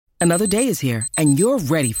Another day is here, and you're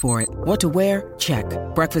ready for it. What to wear? Check.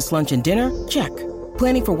 Breakfast, lunch, and dinner? Check.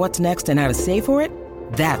 Planning for what's next and how to save for it?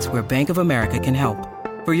 That's where Bank of America can help.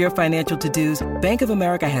 For your financial to-dos, Bank of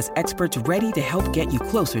America has experts ready to help get you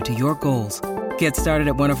closer to your goals. Get started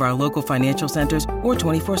at one of our local financial centers or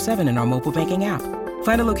 24/7 in our mobile banking app.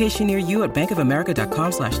 Find a location near you at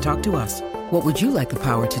bankofamerica.com/talktous. What would you like the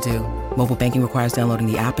power to do? Mobile banking requires downloading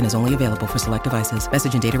the app and is only available for select devices.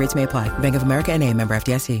 Message and data rates may apply. Bank of America N.A., member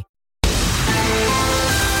FDIC.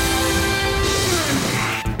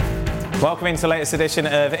 Welcome into the latest edition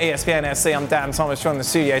of ESPN FC. I'm Dan Thomas, joined in the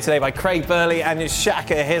studio today by Craig Burley and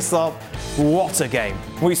Shaka Hislop. What a game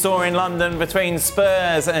we saw in London between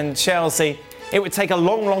Spurs and Chelsea. It would take a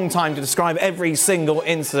long time to describe every single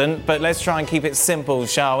incident, but let's try and keep it simple,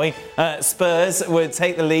 shall we? Spurs would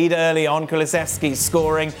take the lead early on, Kulusevski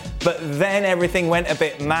scoring, but then everything went a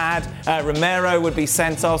bit mad. Romero would be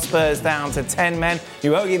sent off, Spurs down to 10 men.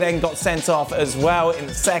 Uogi then got sent off as well in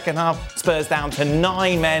the second half, Spurs down to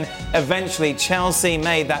 9 men. Eventually, Chelsea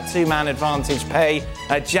made that 2-man advantage pay.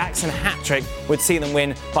 Jackson hat-trick would see them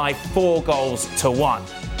win by 4-1.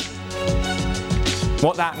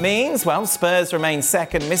 What that means? Well, Spurs remain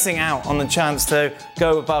second, missing out on the chance to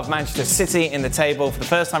go above Manchester City in the table for the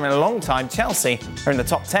first time in a long time. Chelsea are in the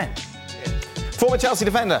top 10. Former Chelsea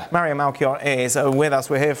defender Mario Malchior is with us.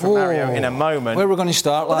 We'll hear from Mario in a moment. Where are we going to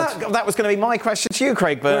start, lads? That was going to be my question to you,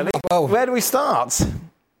 Craig Burley. Where do we start?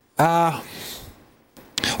 Well,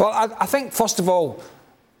 I think, first of all,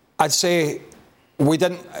 I'd say we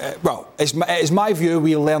didn't... it's my view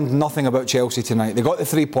we learned nothing about Chelsea tonight. They got the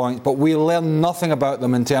 3 points, but we learned nothing about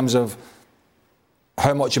them in terms of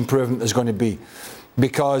how much improvement there's going to be.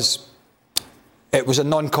 Because it was a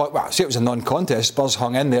non-contest. Spurs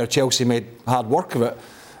hung in there. Chelsea made hard work of it.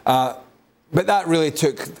 But that really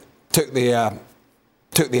took the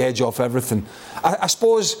edge off everything. I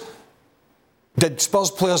suppose, did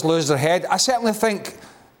Spurs players lose their head? I certainly think...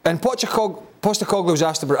 And Postecoglou was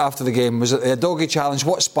asked about after the game, was it the Udogie challenge?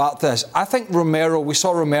 What sparked this? I think we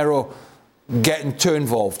saw Romero getting too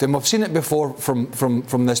involved, and we've seen it before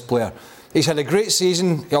from this player. He's had a great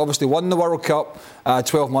season. He obviously won the World Cup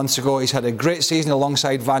 12 months ago. He's had a great season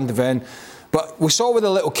alongside Van de Ven. But we saw with a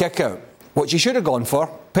little kick out, which he should have gone for.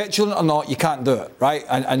 Petulant or not, you can't do it, right?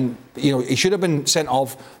 And you know, he should have been sent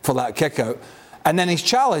off for that kick out. And then his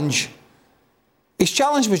challenge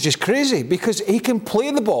was just crazy because he can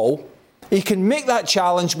play the ball, he can make that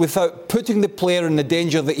challenge without putting the player in the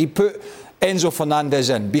danger that he put Enzo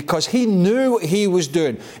Fernandez in, because he knew what he was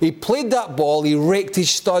doing. He played that ball, he raked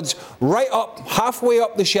his studs right up, halfway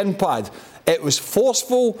up the shin pad. It was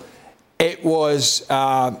forceful, it was,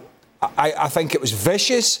 I think it was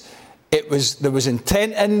vicious, there was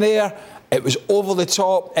intent in there, it was over the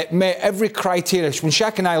top, it met every criteria. When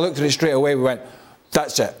Shaq and I looked at it straight away, we went,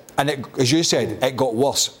 that's it. And it, as you said, it got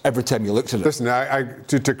worse every time you looked at it. Listen,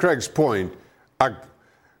 to Craig's point,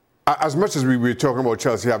 as much as we were talking about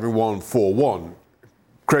Chelsea having won 4-1,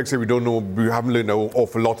 Craig said we haven't learned an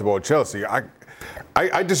awful lot about Chelsea.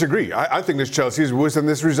 I disagree. I think this Chelsea is worse than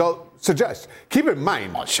this result suggests. Keep in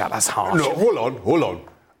mind... Oh, shut, that's harsh. No, hold on.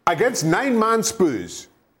 Against 9-man Spurs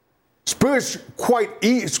were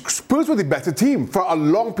the better team for a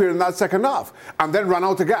long period in that second half and then ran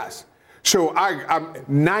out of gas. So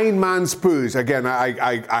 9-man Spurs, again,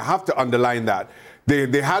 I have to underline that.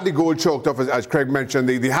 They had the goal chalked off, as Craig mentioned.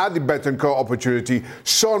 They had the Betancourt opportunity.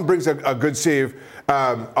 Son brings a good save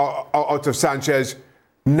out of Sanchez.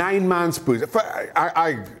 9-man Spurs.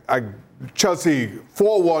 Chelsea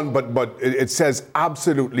 4-1, but it says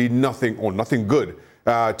absolutely nothing or nothing good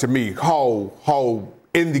to me how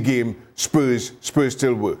in the game Spurs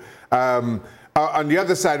still were. On the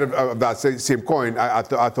other side of that same coin,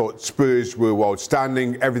 I thought Spurs were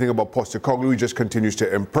outstanding. Everything about Postecoglou just continues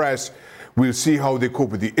to impress. We'll see how they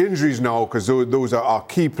cope with the injuries now, because those are our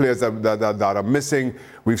key players that are missing.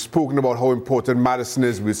 We've spoken about how important Maddison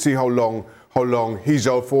is. We'll see how long he's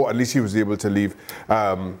out for. At least he was able to leave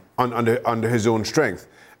under his own strength.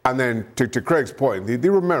 And then to Craig's point, the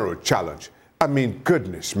Romero challenge. I mean,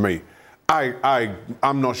 goodness me.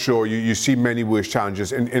 I'm not sure you see many worse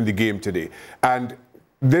challenges in the game today. And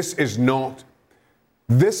this as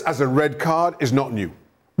a red card is not new.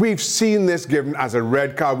 We've seen this given as a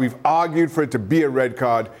red card. We've argued for it to be a red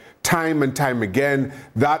card time and time again.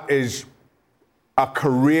 That is a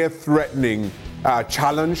career-threatening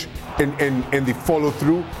challenge in the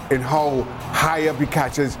follow-through, in how high up he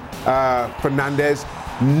catches Fernandez.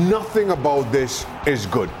 Nothing about this is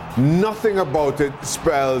good. Nothing about it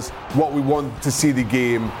spells what we want to see the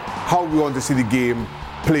game, how we want to see the game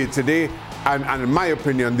played today. And in my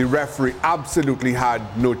opinion, the referee absolutely had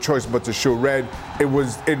no choice but to show red. It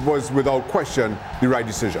was without question the right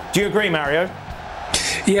decision. Do you agree, Mario?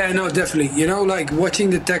 Yeah, no, definitely. You know, like watching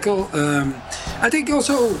the tackle, I think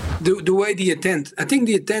also the way the intent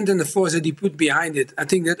and the force that he put behind it, I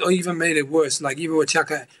think that even made it worse. Like even what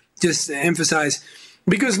Xhaka just emphasized.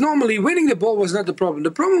 Because normally winning the ball was not the problem.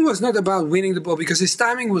 The problem was not about winning the ball because his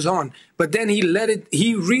timing was on. But then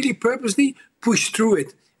he really purposely pushed through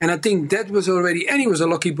it. And I think that was already, and he was a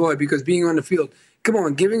lucky boy because being on the field, come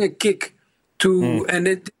on, giving a kick to, and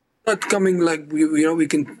it not coming like, we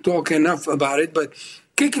can talk enough about it, but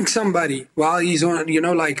kicking somebody while he's on,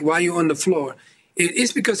 while you're on the floor, it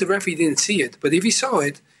is because the referee didn't see it. But if he saw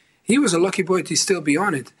it, he was a lucky boy to still be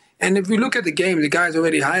on it. And if we look at the game, the guys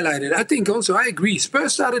already highlighted, I think also, I agree,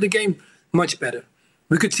 Spurs started the game much better.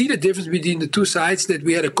 We could see the difference between the two sides, that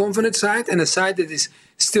we had a confident side and a side that is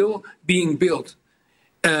still being built.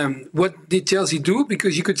 What did Chelsea do?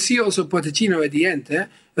 Because you could see also Pochettino at the end,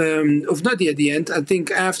 not at the end, I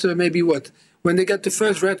think after when they got the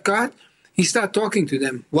first red card, he started talking to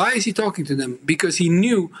them. Why is he talking to them? Because he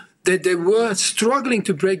knew that they were struggling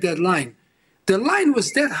to break that line. The line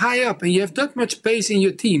was that high up and you have that much pace in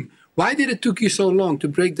your team. Why did it took you so long to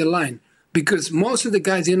break the line? Because most of the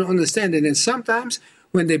guys didn't understand it. And sometimes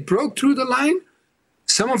when they broke through the line,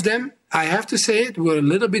 some of them, I have to say it, were a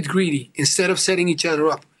little bit greedy instead of setting each other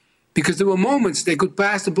up. Because there were moments they could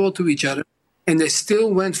pass the ball to each other and they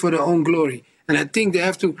still went for their own glory. And I think they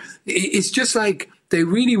have to, it's just like they're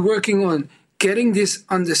really working on getting this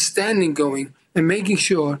understanding going and making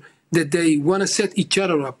sure that they want to set each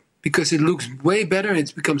other up because it looks way better and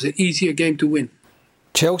it becomes an easier game to win.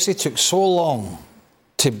 Chelsea took so long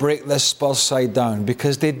to break this Spurs side down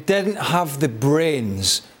because they didn't have the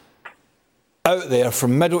brains out there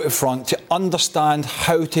from middle to front to understand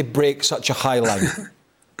how to break such a high line.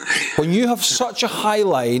 When you have such a high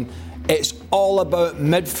line, it's all about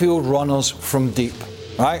midfield runners from deep,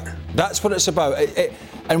 right? That's what it's about.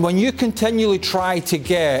 And when you continually try to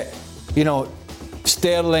get,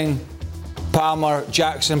 Sterling, Palmer,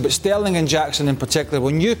 Jackson, but Sterling and Jackson in particular,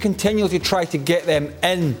 when you continually try to get them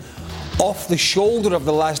in off the shoulder of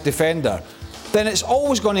the last defender, then it's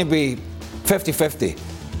always going to be 50-50.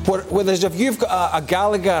 Whereas if you've got a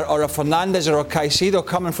Gallagher or a Fernandes or a Caicedo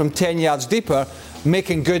coming from 10 yards deeper,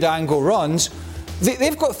 making good angle runs,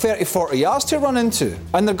 they've got 30-40 yards to run into.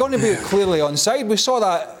 And they're going to be clearly onside. We saw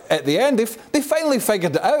that at the end. They finally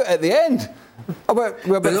figured it out at the end. About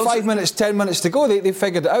 5 minutes, 10 minutes to go, they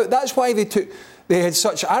figured it out. That's why they had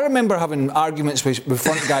such... I remember having arguments with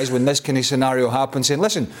front guys when this kind of scenario happened, saying,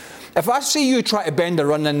 listen, if I see you try to bend a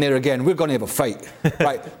run in there again, we're going to have a fight,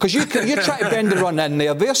 right? Because you try to bend a run in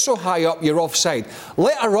there, they're so high up, you're offside.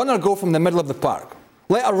 Let a runner go from the middle of the park.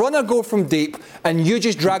 Let a runner go from deep, and you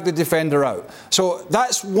just drag the defender out. So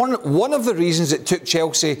that's one of the reasons it took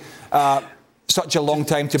Chelsea such a long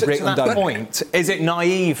time to break them down. To that point, is it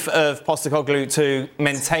naive of Postecoglou to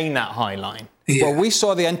maintain that high line? Yeah. Well, we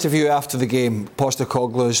saw the interview after the game,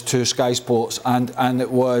 Postecoglou's to Sky Sports, and it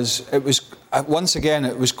was once again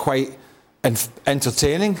it was quite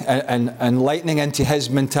entertaining and enlightening into his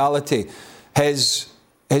mentality. His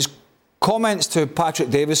comments to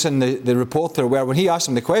Patrick Davison, the reporter, where when he asked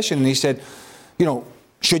him the question and he said,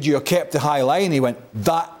 should you have kept the high line? He went,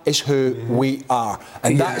 that is who we are.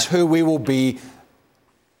 And that's who we will be.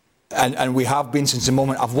 And we have been since the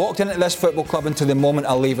moment I've walked into this football club until the moment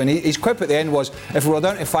I leave. And his quip at the end was, if we were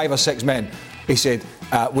down to 5 or 6 men, he said,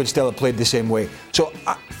 we'd still have played the same way. So,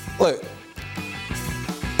 look,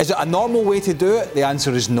 is it a normal way to do it? The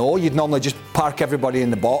answer is no. You'd normally just park everybody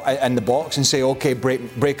in the box and say, OK,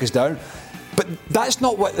 break us down. But that's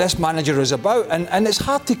not what this manager is about. And it's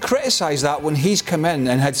hard to criticise that when he's come in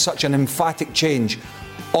and had such an emphatic change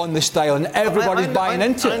on the style and everybody's buying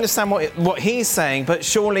into it. I understand what he's saying, but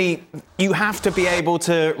surely you have to be able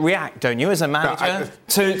to react, don't you, as a manager,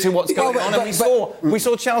 to what's going on? And we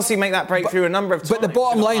saw Chelsea make that breakthrough a number of times. But the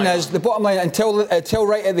bottom line is, until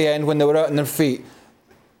right at the end when they were out on their feet,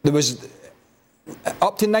 there was,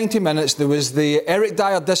 up to 90 minutes, there was the Eric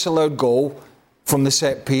Dyer disallowed goal from the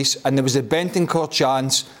set piece, and there was a Bentancur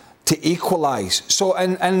chance to equalise. So,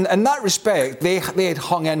 in that respect, they had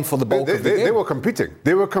hung in for the bulk of the game. They were competing.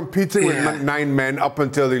 They were competing with 9 men up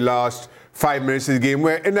until the last 5 minutes of the game,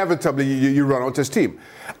 where inevitably you run out of steam.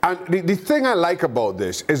 And the thing I like about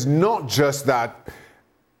this is not just that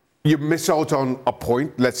you miss out on a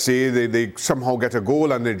point. Let's say they somehow get a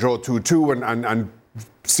goal and they draw 2-2 and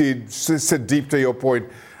sit deep to your point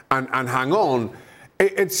and hang on.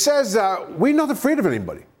 It says we're not afraid of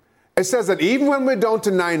anybody. It says that even when we're down to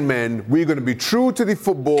 9 men, we're going to be true to the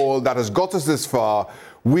football that has got us this far.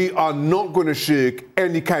 We are not going to shirk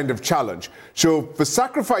any kind of challenge. So for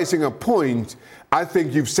sacrificing a point, I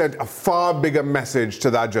think you've sent a far bigger message to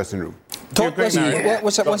that dressing room.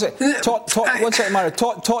 One second, Mario.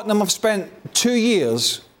 Tottenham have spent 2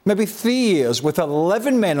 years, maybe 3 years, with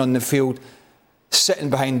 11 men on the field sitting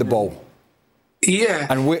behind the ball. Yeah.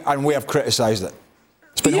 And we have criticised it.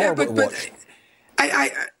 It's been horrible to watch.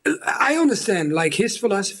 I understand, like, his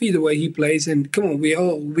philosophy, the way he plays, and come on, we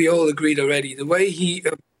all agreed already. The way he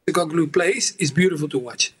Goglu plays is beautiful to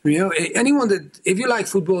watch. You know, anyone that, if you like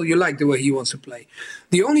football, you like the way he wants to play.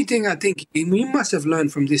 The only thing I think we must have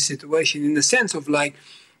learned from this situation, in the sense of, like,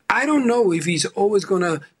 I don't know if he's always going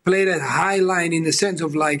to play that high line in the sense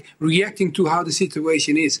of, like, reacting to how the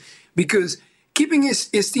situation is, because keeping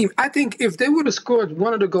his team, I think if they would have scored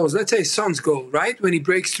one of the goals, let's say Son's goal, right? When he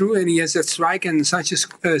breaks through and he has that strike and Sanchez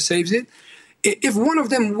saves it. If one of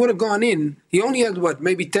them would have gone in, he only had,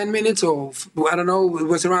 maybe 10 minutes or, I don't know, it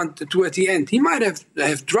was around towards the end. He might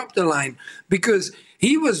have dropped the line, because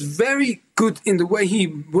he was very good in the way he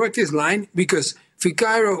worked his line, because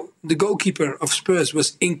Fikairo, the goalkeeper of Spurs,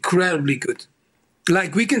 was incredibly good.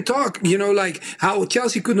 Like, we can talk, like how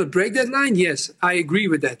Chelsea could not break that line. Yes, I agree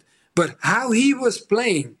with that. But how he was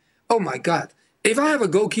playing, oh my God. If I have a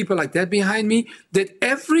goalkeeper like that behind me, that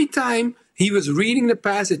every time he was reading the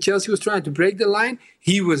pass that Chelsea was trying to break the line,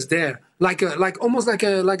 he was there. Almost like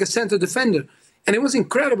a center defender. And it was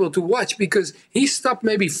incredible to watch, because he stopped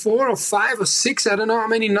maybe 4 or 5 or 6, I don't know how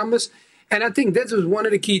many numbers. And I think that was one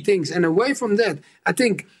of the key things. And away from that, I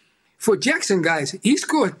think for Jackson, guys, he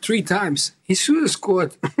scored 3 times. He should have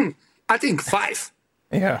scored, I think, 5.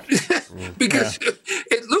 Yeah. Because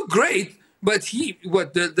it looked great, but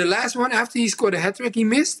the last one after he scored a hat-trick, he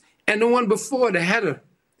missed, and the one before, the header,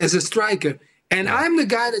 as a striker. And I'm the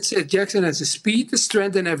guy that said Jackson has the speed, the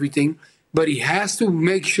strength, and everything, but he has to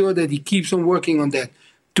make sure that he keeps on working on that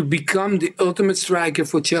to become the ultimate striker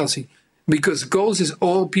for Chelsea, because goals is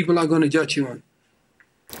all people are going to judge you on.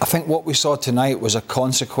 I think what we saw tonight was a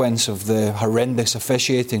consequence of the horrendous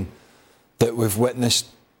officiating that we've witnessed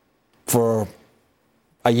for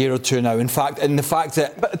a year or two now. In fact, and the fact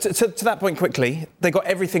that... But to that point quickly, they got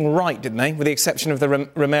everything right, didn't they? With the exception of the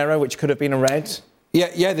Romero, which could have been a red.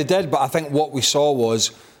 Yeah, they did. But I think what we saw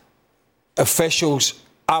was officials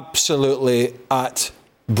absolutely at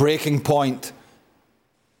breaking point,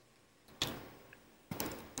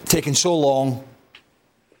 taking so long,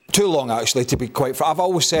 too long actually, to be quite frank. I've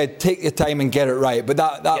always said take your time and get it right, but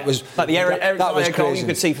that was like the Eric goal you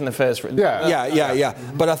could see from the first. Yeah.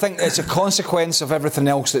 But I think it's a consequence of everything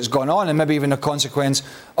else that's gone on, and maybe even a consequence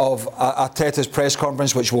of Arteta's press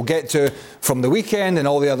conference, which we'll get to, from the weekend and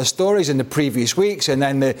all the other stories in the previous weeks, and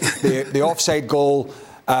then the offside goal.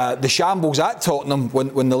 The shambles at Tottenham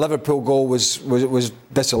when the Liverpool goal was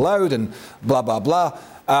disallowed, and blah blah blah.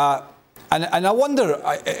 And I wonder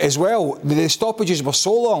as well, the stoppages were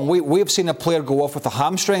so long. We've seen a player go off with a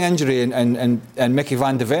hamstring injury, and Mickey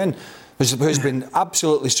van de Ven, who's been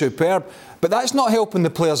absolutely superb. But that's not helping the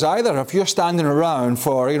players either. If you're standing around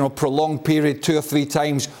for prolonged period 2 or 3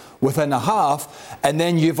 times within a half, and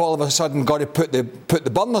then you've all of a sudden got to put the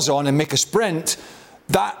burners on and make a sprint.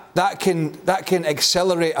 That can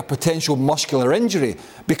accelerate a potential muscular injury,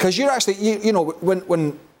 because you're actually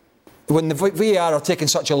when the VAR are taking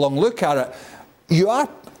such a long look at it, you are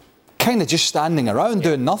kind of just standing around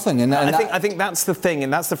doing nothing. And I think that's the thing,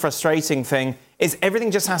 and that's the frustrating thing, is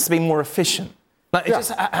everything just has to be more efficient. Like,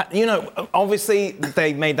 obviously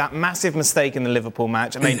they made that massive mistake in the Liverpool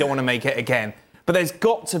match, and they don't want to make it again. But there's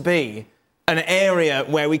got to be an area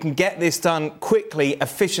where we can get this done quickly,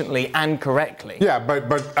 efficiently, and correctly. Yeah,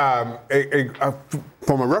 but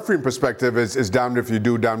from a refereeing perspective, it's damned if you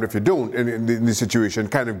do, damned if you don't in this situation.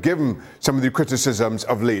 Kind of given some of the criticisms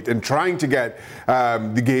of late in trying to get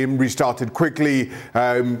the game restarted quickly.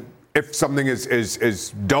 If something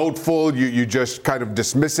is doubtful, you just kind of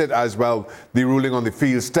dismiss it as, well, the ruling on the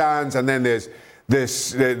field stands, and then there's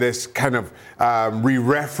this kind of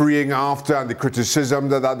re-refereeing after, and the criticism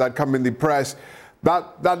that come in the press,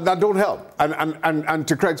 that don't help. And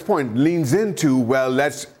to Craig's point, leans into, well,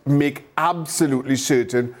 let's make absolutely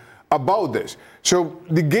certain about this. So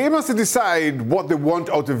the game has to decide what they want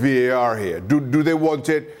out of VAR here. Do they want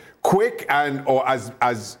it quick or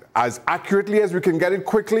as accurately as we can get it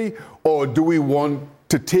quickly, or do we want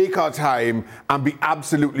to take our time and be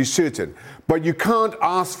absolutely certain? But you can't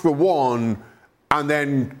ask for one and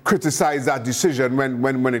then criticise that decision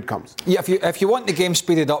when it comes. Yeah, if you want the game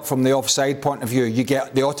speeded up from the offside point of view, you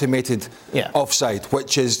get the automated offside,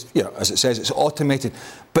 which is, as it says, it's automated.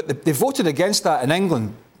 But they voted against that in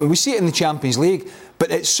England we see it in the Champions League,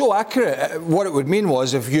 but it's so accurate. What it would mean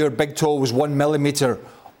was if your big toe was 1 millimetre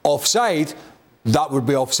offside, that would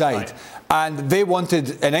be offside. Right. And they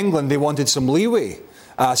wanted, in England, they wanted some leeway.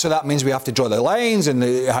 So that means we have to draw the lines and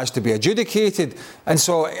it has to be adjudicated. And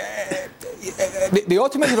so the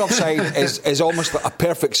automated offside is almost a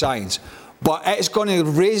perfect science. But it's going to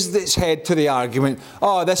raise its head to the argument,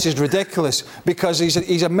 oh, this is ridiculous, because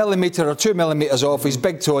he's a millimetre or 2 millimetres off his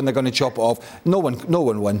big toe and they're going to chop it off. No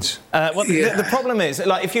one wins. The problem is,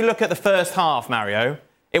 like, if you look at the first half, Mario,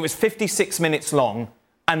 it was 56 minutes long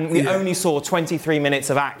and we only saw 23 minutes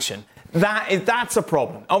of action. That's a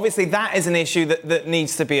problem. Obviously, that is an issue that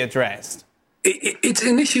needs to be addressed. It's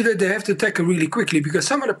an issue that they have to tackle really quickly, because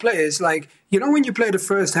some of the players, like, when you play the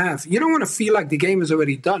first half, you don't want to feel like the game is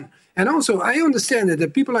already done. And also, I understand that the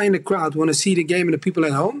people are in the crowd want to see the game and the people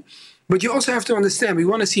at home. But you also have to understand, we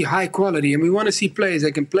want to see high quality and we want to see players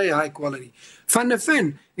that can play high quality. Van der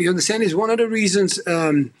Ven, you understand, is one of the reasons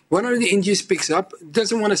one of the injuries picks up.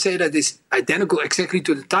 Doesn't want to say that it's identical exactly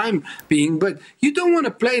to the time being, but you don't want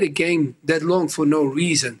to play the game that long for no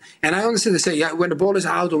reason. And I understand they say, yeah, when the ball is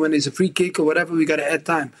out or when there's a free kick or whatever, we got to add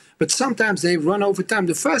time. But sometimes they run over time.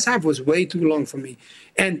 The first half was way too long for me.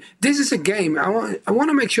 And this is a game, I want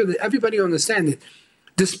to make sure that everybody understands it.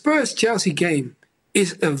 The Spurs-Chelsea game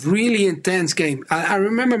is a really intense game. I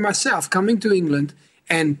remember myself coming to England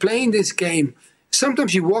and playing this game.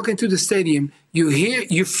 Sometimes you walk into the stadium, you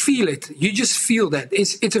feel it. You just feel that.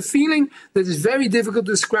 It's a feeling that is very difficult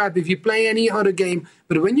to describe if you play any other game.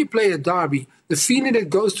 But when you play a derby, the feeling that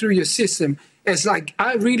goes through your system is like,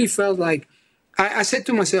 I really felt like, I said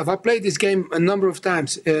to myself, I played this game a number of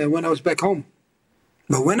times when I was back home.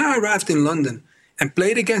 But when I arrived in London and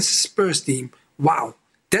played against the Spurs team, wow,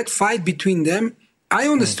 that fight between them, I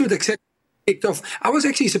understood exactly what kicked off. I was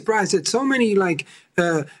actually surprised that so many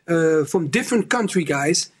from different country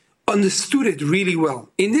guys understood it really well.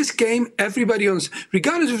 In this game, everybody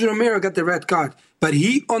regardless if Romero got the red card, but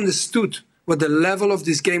he understood what the level of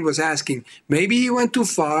this game was asking. Maybe he went too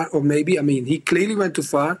far, or he clearly went too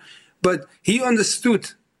far, but he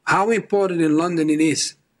understood how important in London it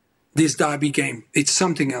is, this derby game. It's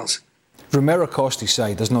something else. Romero cost his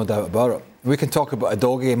side, there's no doubt about it. We can talk about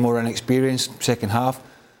Udogie, more inexperienced, second half,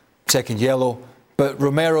 second yellow, but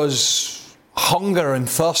Romero's hunger and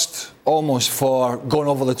thirst almost for going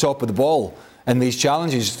over the top of the ball in these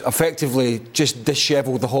challenges effectively just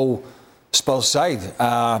dishevelled the whole Spurs side.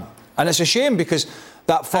 And it's a shame because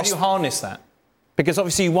that first... How do you harness that? Because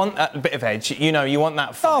obviously you want that bit of edge, you want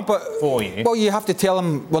that fight for you. Well, you have to tell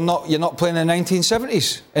them, you're not playing in the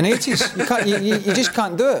 1970s and 80s. You just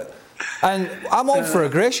can't do it. And I'm all for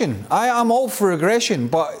aggression. I am all for aggression,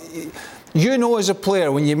 but as a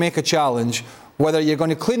player, when you make a challenge, whether you're going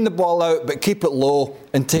to clean the ball out but keep it low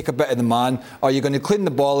and take a bit of the man, or you're going to clean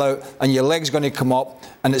the ball out and your leg's going to come up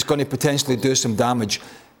and it's going to potentially do some damage.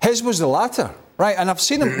 His was the latter, right? And we've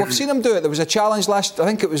seen him do it. There was a challenge I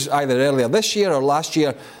think it was either earlier this year or last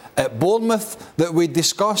year at Bournemouth that we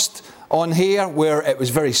discussed on here, where it was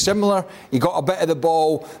very similar. He got a bit of the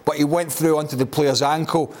ball, but he went through onto the player's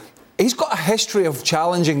ankle. He's got a history of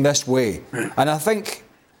challenging this way. And I think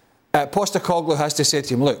Postecoglou has to say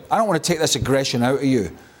to him, look, I don't want to take this aggression out of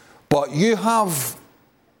you, but you have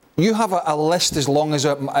a list as long as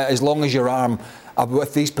your arm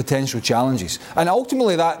with these potential challenges. And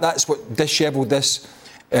ultimately that's what dishevelled this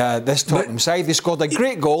Tottenham side. They scored a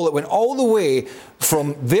great goal that went all the way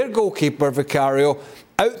from their goalkeeper, Vicario,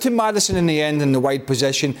 out to Maddison in the end in the wide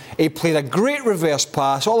position. He played a great reverse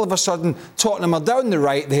pass. All of a sudden, Tottenham are down the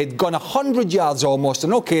right. They had gone 100 yards almost.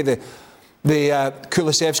 And okay, the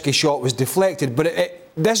Kulusevski shot was deflected. But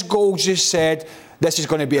this goal just said, this is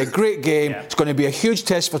going to be a great game. Yeah. It's going to be a huge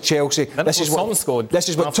test for Chelsea. This is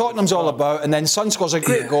what Tottenham's all about. And then Son scores a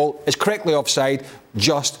great goal. It's correctly offside,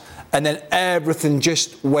 and then everything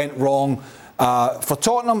just went wrong for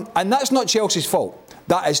Tottenham. And that's not Chelsea's fault.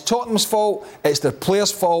 That is Tottenham's fault. It's the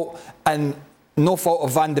players' fault. And no fault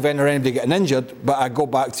of Van de Ven or anybody getting injured. But I go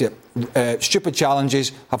back to it. Stupid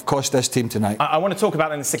challenges have cost this team tonight. I want to talk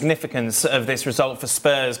about the significance of this result for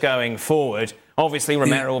Spurs going forward. Obviously,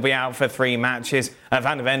 Romero will be out for 3 matches.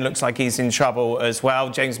 Van de Ven looks like he's in trouble as well.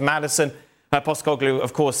 James Maddison, Postecoglou,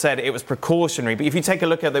 of course, said it was precautionary. But if you take a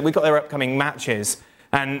look at it, we've got their upcoming matches.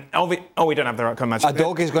 And we don't have their upcoming matches.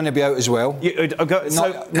 Udogie's going to be out as well.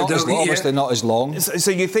 Obviously not as long.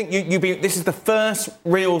 So you think this is the first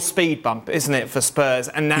real speed bump, isn't it, for Spurs?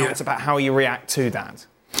 And now it's about how you react to that.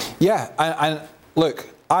 Yeah, and look,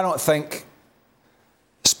 I don't think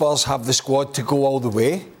Spurs have the squad to go all the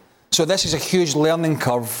way. So this is a huge learning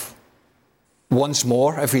curve once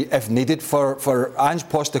more, if needed, for Ange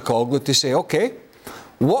Postecoglou to say, OK,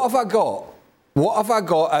 What have I got? What have I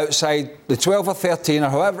got outside the 12 or 13 or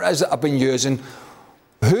however it is that I've been using?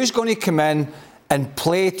 Who's going to come in and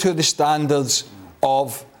play to the standards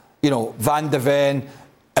of, Van de Ven,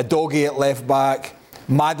 Udogie at left back,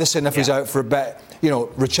 Maddison if he's out for a bit,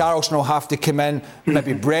 Richarlison will have to come in,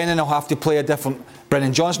 maybe Brennan will have to play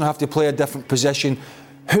Brennan Johnson will have to play a different position.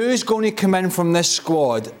 Who's going to come in from this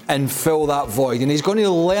squad and fill that void? And he's going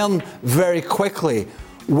to learn very quickly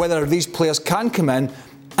whether these players can come in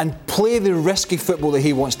and play the risky football that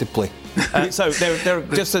he wants to play. So they're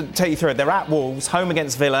just to take you through it, they're at Wolves, home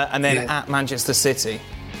against Villa, and then at Manchester City.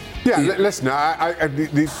 Yeah, listen,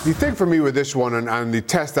 the thing for me with this one and the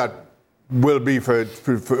test that will be for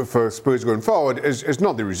Spurs going forward is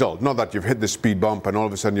not the result. Not that you've hit the speed bump and all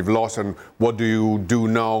of a sudden you've lost, and what do you do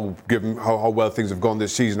now given how well things have gone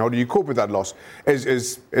this season? How do you cope with that loss?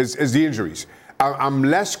 Is the injuries. I'm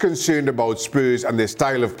less concerned about Spurs and their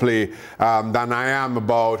style of play than I am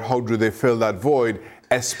about how do they fill that void,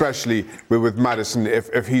 especially with Maddison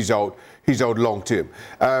if he's out long term.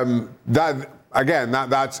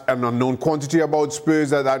 That's an unknown quantity about Spurs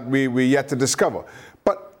that we're yet to discover.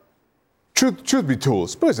 But truth be told,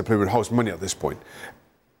 Spurs are playing with house money at this point.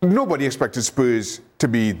 Nobody expected Spurs to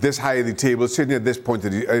be this high in the table, sitting at this point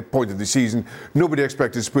of the season. Nobody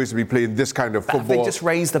expected Spurs to be playing this kind of football. They just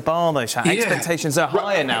raised the bar, though, Shaq. Expectations are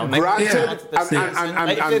higher now. Granted,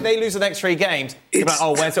 if they lose the next 3 games, you're like,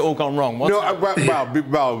 where's it all gone wrong?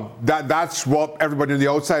 That's what everybody on the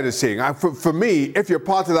outside is saying. For me, if you're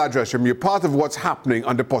part of that dressing room, you're part of what's happening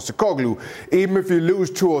under Postecoglou, even if you lose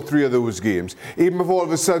 2 or 3 of those games, even if all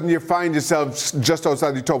of a sudden you find yourself just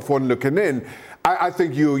outside the top 4 and looking in, I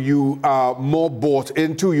think you are more bought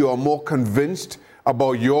into, you are more convinced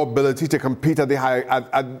about your ability to compete at the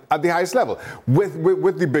highest level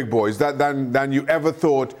with the big boys than you ever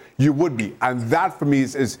thought you would be, and that for me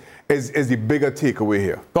is the bigger takeaway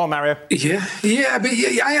here. Go on, Mario.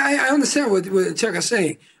 I understand what Chuck is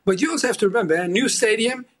saying, but you also have to remember a new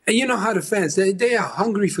stadium, and you know how the fans they are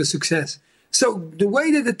hungry for success. So the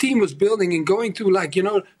way that the team was building and going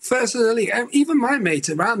to, first in the league, and even my mates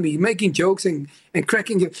around me making jokes and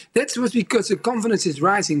cracking jokes, that was because the confidence is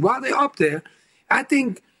rising. While they're up there, I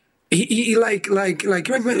think he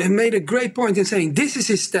Greg made a great point in saying this is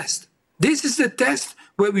his test. This is the test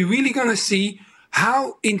where we're really going to see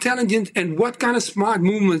how intelligent and what kind of smart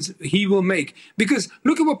movements he will make. Because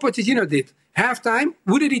look at what Pochettino did. Halftime,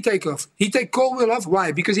 who did he take off? He take Colwill off.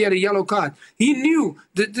 Why? Because he had a yellow card. He knew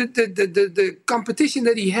the competition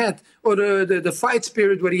that he had, or the fight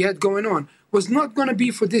spirit what he had going on, was not going to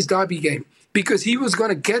be for this derby game, because he was going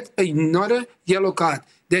to get another yellow card.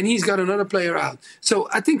 Then he's got another player out. So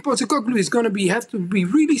I think Postecoglou is going to have to be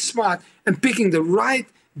really smart and picking the right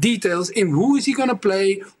details in who is he going to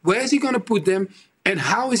play, where is he going to put them, and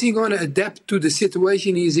how is he going to adapt to the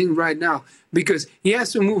situation he's in right now? Because he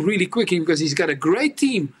has to move really quickly because he's got a great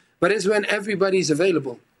team, but it's when everybody's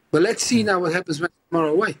available. But let's see now what happens when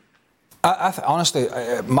tomorrow away. Honestly,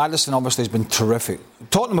 Maddison obviously has been terrific.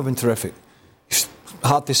 Tottenham have been terrific. It's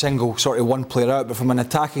hard to single sort of one player out, but from an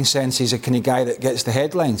attacking sense, he's a kind of guy that gets the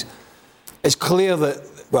headlines. It's clear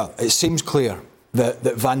it seems clear that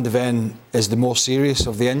Van de Ven is the more serious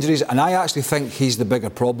of the injuries, and I actually think he's the bigger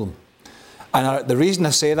problem. And the reason I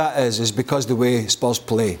say that is because the way Spurs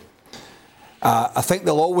play. I think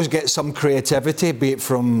they'll always get some creativity, be it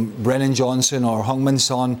from Brennan Johnson or Heung-min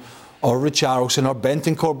Son or Richarlison or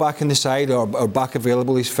Bentancur back in the side or back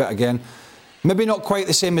available, he's fit again. Maybe not quite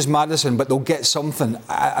the same as Maddison, but they'll get something.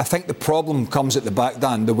 I think the problem comes at the back,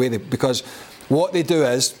 Dan, because what they do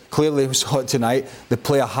is, clearly we saw it tonight, they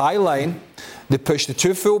play a high line, they push the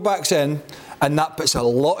 2 full-backs in, and that puts a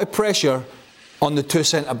lot of pressure on the 2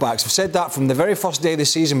 centre-backs. I've said that from the very first day of the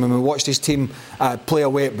season when we watched his team play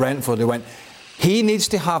away at Brentford. They went, he needs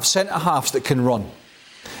to have centre-halves that can run,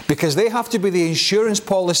 because they have to be the insurance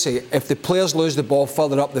policy if the players lose the ball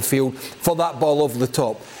further up the field for that ball over the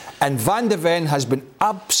top. And Van de Ven has been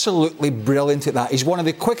absolutely brilliant at that. He's one of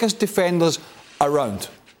the quickest defenders around,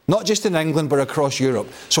 not just in England but across Europe.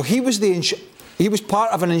 So he was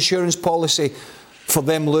part of an insurance policy for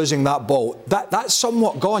them losing that ball. That's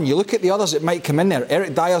somewhat gone. You look at the others that might come in there.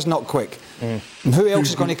 Eric Dyer's not quick. And who else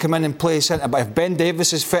is going to come in and play centre-back? If Ben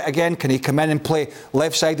Davies is fit again, can he come in and play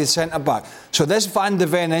left-sided centre-back? So this Van de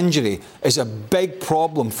Ven injury is a big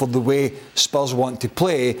problem for the way Spurs want to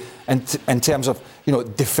play in terms of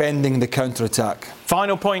defending the counter-attack.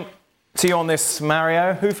 Final point to you on this,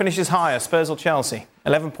 Mario. Who finishes higher, Spurs or Chelsea?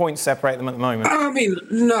 11 points separate them at the moment. I mean,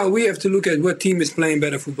 no, we have to look at what team is playing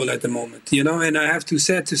better football at the moment, and I have to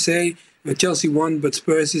sad to say Chelsea won, but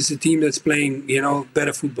Spurs is a team that's playing,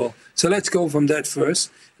 better football. So let's go from that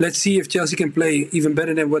first. Let's see if Chelsea can play even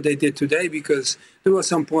better than what they did today, because there were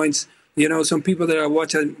some points, some people that I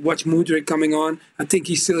watch Mudryk coming on. I think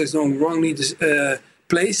he still is wrongly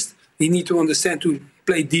placed. He needs to understand to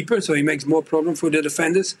play deeper, so he makes more problem for the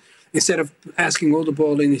defenders instead of asking all the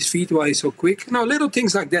ball in his feet while he's so quick. Little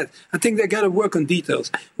things like that. I think they got to work on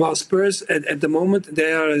details. While Spurs, at the moment,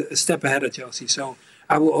 they are a step ahead of Chelsea. So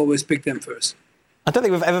I will always pick them first. I don't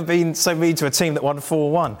think we've ever been so mean to a team that won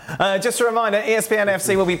 4-1. Just a reminder, ESPN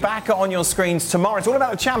FC will be back on your screens tomorrow. It's all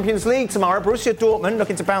about the Champions League tomorrow. Borussia Dortmund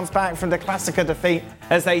looking to bounce back from the Klassiker defeat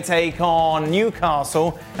as they take on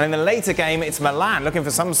Newcastle. And in the later game, it's Milan looking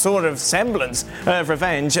for some sort of semblance of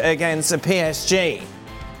revenge against PSG.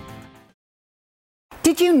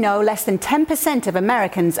 Did you know less than 10% of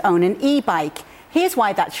Americans own an e-bike? Here's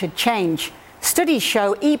why that should change. Studies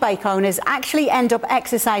show e-bike owners actually end up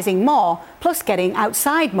exercising more, plus getting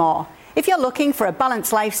outside more. If you're looking for a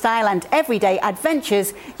balanced lifestyle and everyday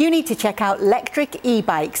adventures, you need to check out Lectric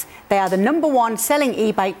e-bikes. They are the #1 selling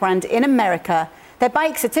e-bike brand in America. Their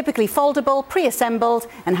bikes are typically foldable, pre-assembled,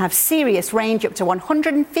 and have serious range up to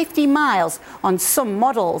 150 miles on some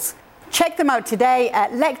models. Check them out today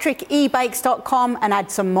at lectricebikes.com and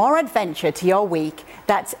add some more adventure to your week.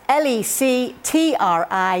 That's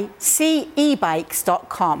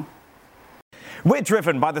lectricebikes.com. We're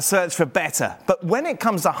driven by the search for better, but when it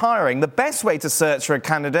comes to hiring, the best way to search for a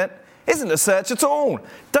candidate isn't to search at all.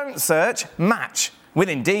 Don't search, match with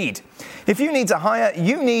Indeed. If you need to hire,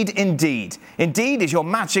 you need Indeed. Indeed is your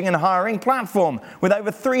matching and hiring platform with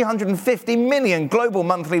over 350 million global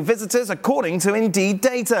monthly visitors according to Indeed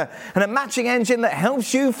data, and a matching engine that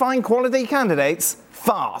helps you find quality candidates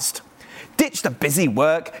fast. Ditch the busy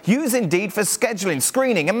work. Use Indeed for scheduling,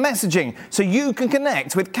 screening and messaging so you can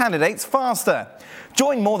connect with candidates faster.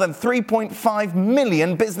 Join more than 3.5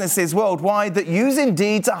 million businesses worldwide that use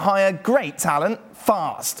Indeed to hire great talent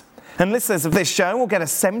fast. And listeners of this show will get a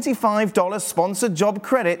 $75 sponsored job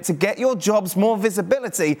credit to get your jobs more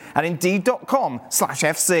visibility at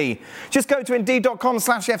Indeed.com/FC. Just go to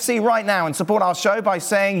Indeed.com/FC right now and support our show by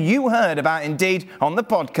saying you heard about Indeed on the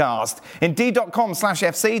podcast.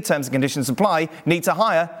 Indeed.com/FC, terms and conditions apply. Need to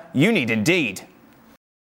hire? You need Indeed.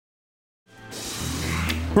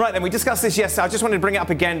 Right then, we discussed this yesterday. I just wanted to bring it up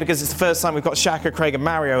again because it's the first time we've got Shaka, Craig and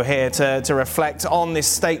Mario here to reflect on this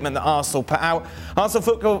statement that Arsenal put out.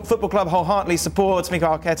 Arsenal Football Club wholeheartedly supports Mikel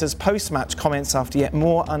Arteta's post-match comments after yet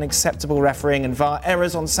more unacceptable refereeing and VAR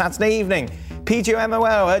errors on Saturday evening.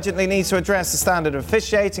 PGMOL urgently needs to address the standard of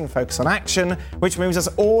officiating, focus on action, which moves us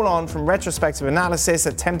all on from retrospective analysis,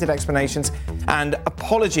 attempted explanations and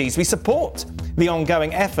apologies. We support the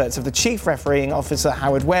ongoing efforts of the Chief Refereeing Officer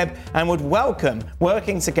Howard Webb and would welcome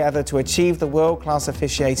working together to achieve the world-class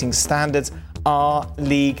officiating standards our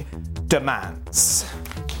league demands.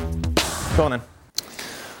 Go on then.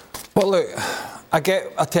 Well, look, I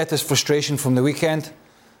get Arteta's frustration from the weekend,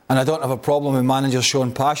 and I don't have a problem with managers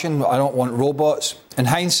showing passion. I don't want robots. In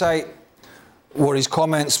hindsight, were his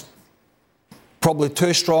comments probably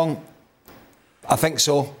too strong? I think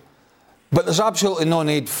so. But there's absolutely no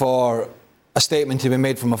need for a statement to be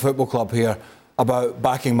made from a football club here about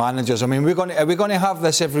backing managers. I mean, are we going to have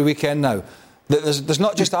this every weekend now? There's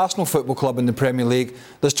not just Arsenal Football Club in the Premier League,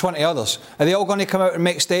 there's 20 others. Are they all going to come out and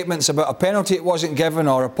make statements about a penalty that wasn't given,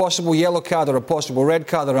 or a possible yellow card, or a possible red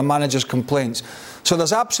card, or a manager's complaints? So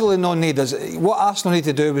there's absolutely no need. What Arsenal need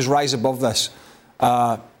to do is rise above this.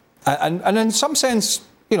 And in some sense,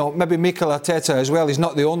 maybe Mikel Arteta as well, he's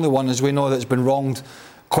not the only one, as we know, that's been wronged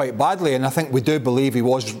quite badly, and I think we do believe he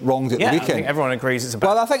was wronged at the weekend. I think everyone agrees it's a bad.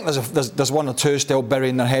 Well, I think there's one or two still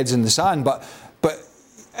burying their heads in the sand, but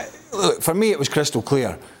look, for me it was crystal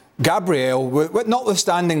clear. Gabriel,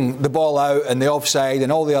 notwithstanding the ball out and the offside and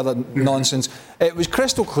all the other nonsense, it was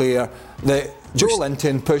crystal clear that Joe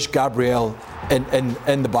Linton pushed Gabriel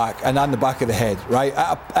in the back and on the back of the head, right?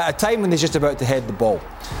 At a time when he's just about to head the ball.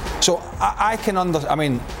 So I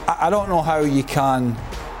don't know how you can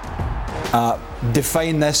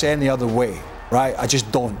define this any other way, right? I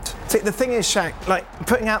just don't. See, the thing is, Shaq,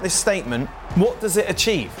 putting out this statement, what does it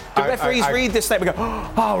achieve? The referees read this statement and go,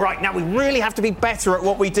 oh, right, now we really have to be better at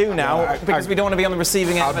what we do now because we don't want to be on the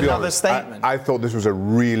receiving end of another statement. I thought this was a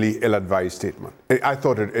really ill-advised statement. I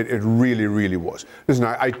thought it really, really was. Listen,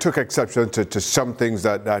 I took exception to some things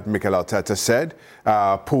that Mikel Arteta said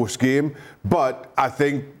post-game, but I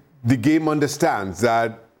think the game understands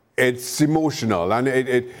that it's emotional, and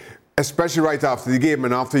it especially right after the game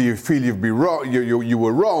and after you feel you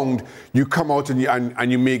were wronged, you come out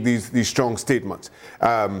and you make these strong statements.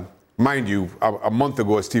 Mind you, a month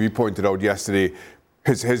ago, as Stevie pointed out yesterday,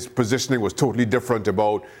 his positioning was totally different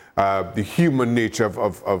about the human nature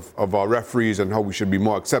of our referees and how we should be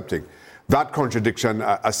more accepting. That contradiction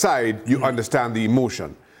aside, you understand the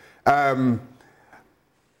emotion. But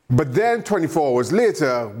then 24 hours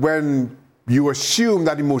later, when you assume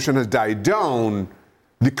that emotion has died down,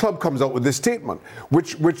 the club comes out with this statement,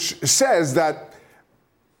 which says that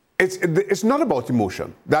it's not about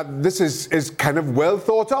emotion, that this is kind of well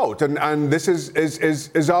thought out, and this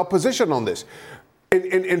is our position on this.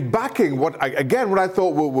 In backing what I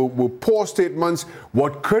thought were poor statements,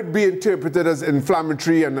 what could be interpreted as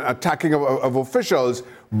inflammatory and attacking of officials,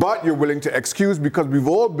 but you're willing to excuse because we've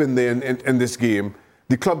all been there in this game.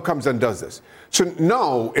 The club comes and does this. So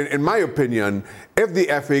now, in my opinion, if the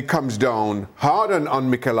FA comes down hard on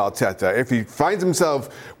Mikel Arteta, if he finds himself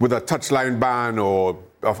with a touchline ban or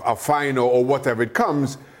a fine or whatever it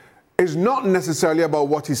comes, is not necessarily about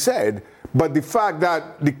what he said, but the fact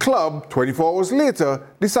that the club, 24 hours later,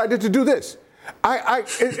 decided to do this.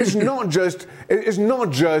 It's not just.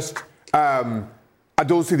 I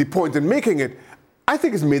don't see the point in making it. I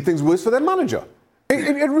think it's made things worse for their manager.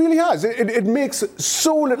 It really has. It makes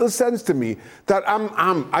so little sense to me that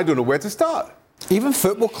I don't know where to start. Even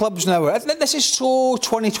football clubs now, this is so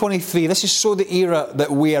 2023, this is so the era that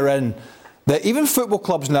we are in, that even football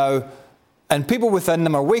clubs now, and people within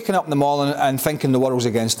them are waking up in the morning and thinking the world's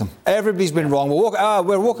against them. Everybody's been wrong.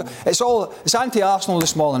 It's anti-Arsenal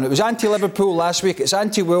this morning. It was anti-Liverpool last week. It's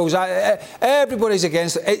anti-Wolves. Everybody's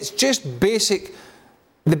against it. It's just basic.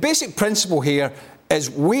 The basic principle here is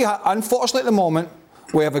unfortunately at the moment,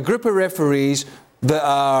 we have a group of referees that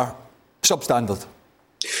are substandard.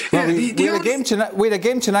 Yeah, we had a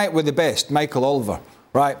game tonight with the best, Michael Oliver,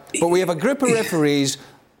 right? But we have a group of referees,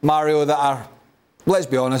 Mario, that are, let's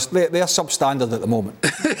be honest, they're substandard at the moment.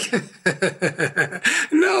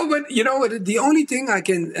 No, but you know what? The only thing I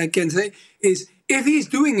can say is if he's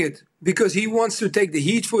doing it because he wants to take the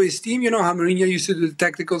heat for his team, you know how Mourinho used to do the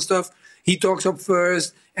tactical stuff. He talks up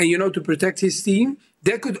first, and to protect his team.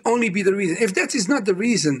 That could only be the reason. If that is not the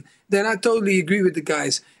reason, then I totally agree with the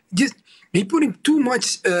guys. He putting too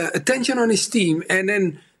much attention on his team and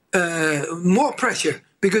then more pressure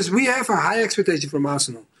because we have a high expectation from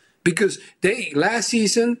Arsenal. Because last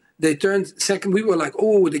season they turned second. We were like,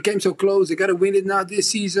 oh, they came so close. They got to win it now this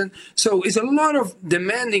season. So it's a lot of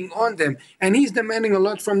demanding on them, and he's demanding a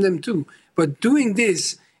lot from them too. But doing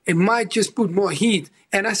this, it might just put more heat.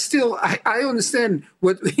 And I understand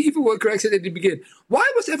what Craig said at the beginning.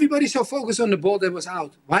 Why was everybody so focused on the ball that was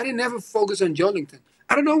out? Why did they never focus on Jolinton?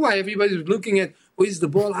 I don't know why everybody was looking at, is the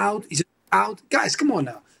ball out? Is it out? Guys, come on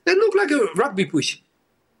now. That looked like a rugby push.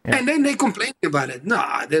 Yeah. And then they complained about it. No,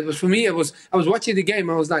 that was for me. I was watching the game.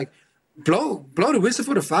 I was like, blow the whistle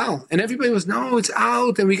for the foul. And everybody was, no, it's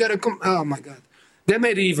out. And we got to come. Oh, my God. That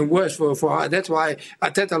made it even worse for that's why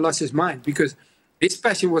Arteta lost his mind. Because his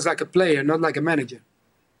passion was like a player, not like a manager.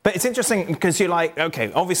 But it's interesting because you're like,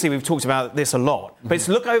 okay, obviously we've talked about this a lot, but it's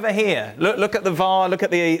look over here, look at the VAR, look at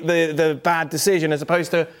the bad decision, as opposed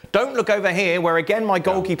to don't look over here where again my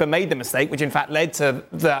goalkeeper made the mistake, which in fact led to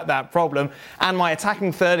that problem, and my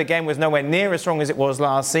attacking third again was nowhere near as strong as it was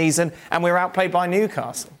last season, and we were outplayed by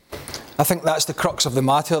Newcastle. I think that's the crux of the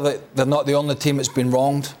matter, that they're not the only team that's been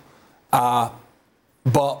wronged,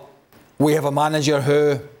 but we have a manager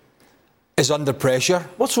who is under pressure.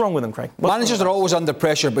 What's wrong with him, Craig? Managers are always under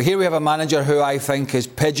pressure, but here we have a manager who I think is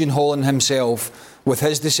pigeonholing himself with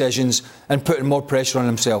his decisions and putting more pressure on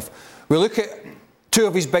himself. We look at two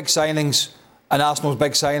of his big signings and Arsenal's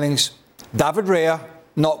big signings. David Raya,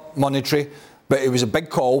 not monetary, but it was a big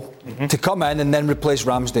call to come in and then replace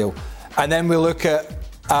Ramsdale. And then we look at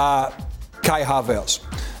Kai Havertz.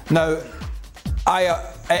 Now, I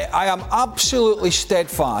am absolutely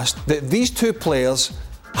steadfast that these two players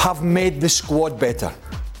have made the squad better,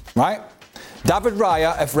 right? David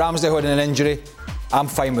Raya, if Ramsdale had an injury, I'm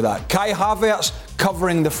fine with that. Kai Havertz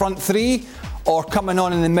covering the front three or coming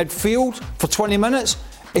on in the midfield for 20 minutes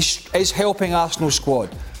is helping Arsenal's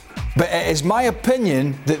squad. But it is my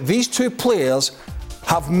opinion that these two players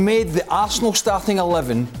have made the Arsenal starting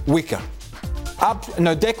 11 weaker.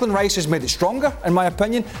 Now, Declan Rice has made it stronger, in my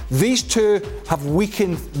opinion. These two have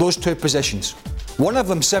weakened those two positions. One of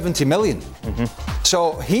them 70 million.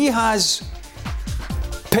 So he has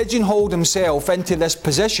pigeonholed himself into this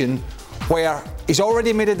position where he's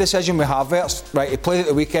already made a decision with Havertz. Right, he played at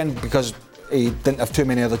the weekend because he didn't have too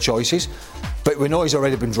many other choices. But we know he's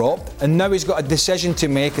already been dropped. And now he's got a decision to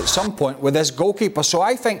make at some point with this goalkeeper. So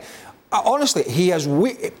I think, honestly, he has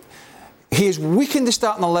weakened the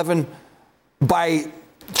starting 11 by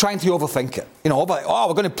trying to overthink it. You know, like,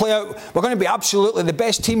 we're going to play out, we're going to be absolutely the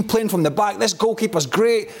best team playing from the back. This goalkeeper's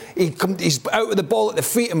great. He's out with the ball at the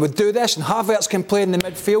feet and would do this, and Havertz can play in the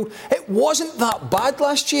midfield. It wasn't that bad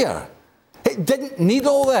last year. It didn't need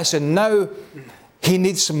all this, and now he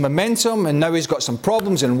needs some momentum, and now he's got some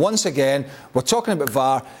problems. And once again, we're talking about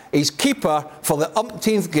VAR. His keeper for the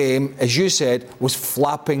umpteenth game, as you said, was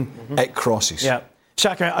flapping at crosses. Yeah.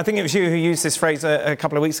 Shaka, I think it was you who used this phrase a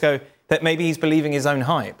couple of weeks ago, that maybe he's believing his own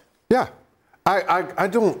hype. Yeah.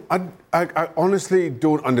 I honestly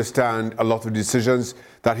don't understand a lot of decisions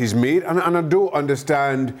that he's made, and I don't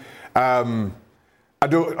understand. I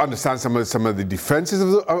don't understand some of the defenses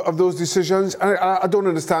of those decisions. I don't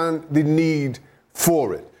understand the need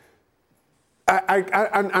for it.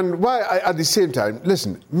 And why at the same time,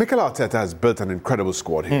 listen, Mikel Arteta has built an incredible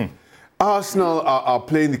squad here. Arsenal are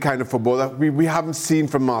playing the kind of football that we haven't seen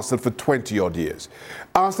from Arsenal for 20-odd years.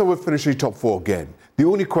 Arsenal will finish in the top 4 again. The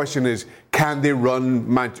only question is, can they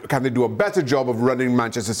do a better job of running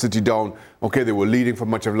Manchester City down? Okay, they were leading for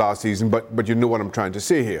much of last season, but you know what I'm trying to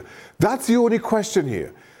say here. That's the only question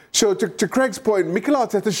here. So to Craig's point, Mikel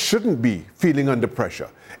Arteta shouldn't be feeling under pressure.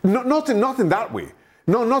 Not in that way.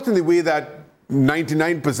 Not in the way that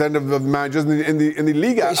 99% of the managers in the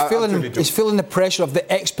league he's feeling the pressure of the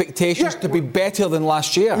expectations to be better than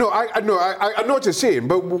last year. No, I know what you're saying,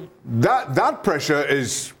 but that pressure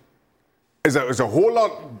is a whole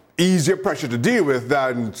lot easier pressure to deal with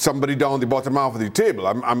than somebody down the bottom half of the table.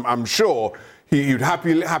 I'm sure he'd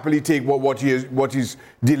happily take what he's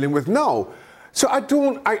dealing with now. So I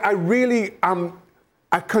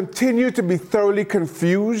continue to be thoroughly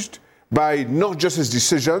confused by not just his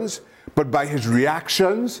decisions, but by his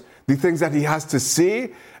reactions, the things that he has to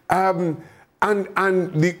say. And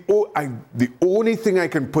the only thing I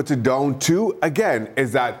can put it down to, again,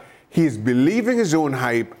 is that he's believing his own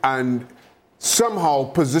hype and somehow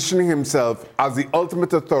positioning himself as the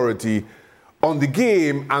ultimate authority on the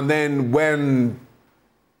game. And then when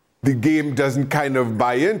the game doesn't kind of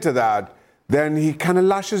buy into that, then he kind of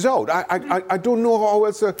lashes out. I don't know how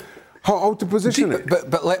else how to position it.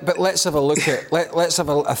 But let's have a look at let's have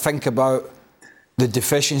a think about the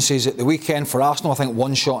deficiencies at the weekend for Arsenal. I think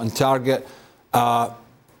one shot on target. But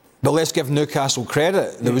let's give Newcastle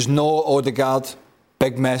credit. There was no Odegaard,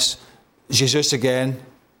 big miss. Jesus again,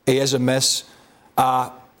 he is a miss.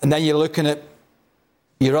 And then you're looking at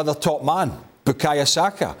your other top man, Bukayo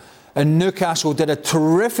Saka. And Newcastle did a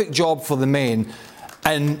terrific job for the main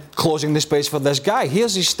in closing the space for this guy.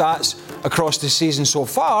 Here's his stats across the season so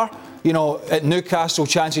far. You know, at Newcastle,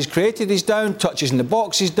 chances created, he's down. Touches in the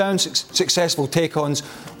box, he's down. Successful take-ons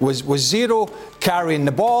was 0. Carrying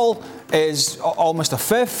the ball is almost a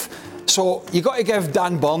 5th. So you've got to give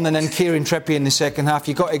Dan Burn and then Kieran Trippier in the second half.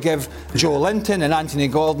 You've got to give Joe Linton and Anthony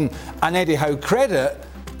Gordon and Eddie Howe credit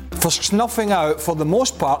for snuffing out, for the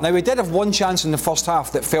most part. Now, he did have one chance in the first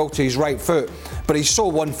half that fell to his right foot, but he's so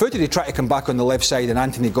one-footed, he tried to come back on the left side and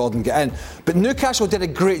Anthony Gordon get in. But Newcastle did a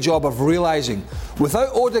great job of realising,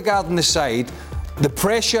 without Odegaard on the side, the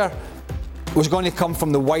pressure was going to come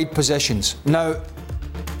from the wide positions. Now,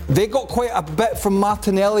 they got quite a bit from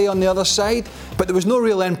Martinelli on the other side, but there was no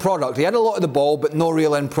real end product. He had a lot of the ball, but no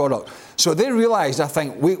real end product. So they realised, I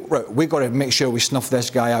think, we got to make sure we snuff this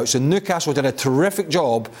guy out. So Newcastle did a terrific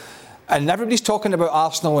job. And everybody's talking about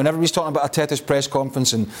Arsenal and everybody's talking about Arteta's press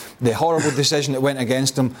conference and the horrible decision that went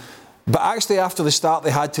against them. But actually, after the start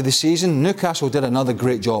they had to the season, Newcastle did another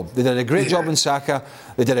great job. They did a great job in Saka.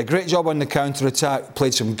 They did a great job on the counter-attack,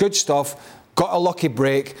 played some good stuff, got a lucky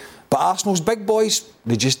break. But Arsenal's big boys,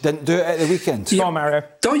 they just didn't do it at the weekend. Come on, Mario.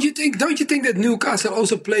 Don't you think that Newcastle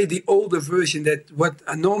also played the older version that what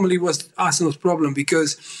normally was Arsenal's problem?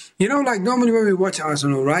 Because, you know, like normally when we watch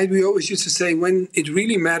Arsenal, right, we always used to say when it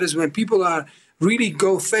really matters, when people are really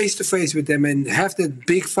go face to face with them and have that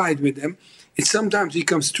big fight with them, it sometimes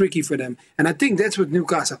becomes tricky for them. And I think that's what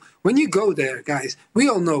Newcastle. When you go there, guys, we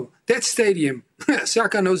all know that stadium,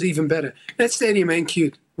 Saka knows even better, that stadium ain't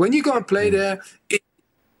cute. When you go and play there, it's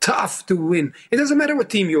tough to win. It doesn't matter what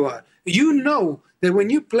team you are. You know that when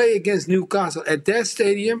you play against Newcastle at their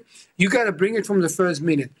stadium, you got to bring it from the first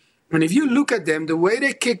minute. And if you look at them, the way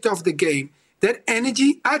they kicked off the game, that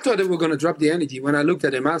energy, I thought they were going to drop the energy. When I looked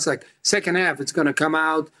at them, I was like, second half, it's going to come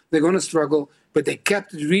out. They're going to struggle. But they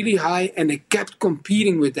kept it really high and they kept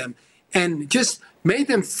competing with them and just made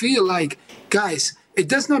them feel like, guys, it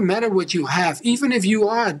does not matter what you have. Even if you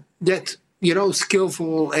are that, you know,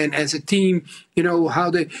 skillful and as a team, you know,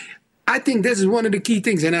 I think this is one of the key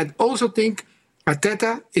things. And I also think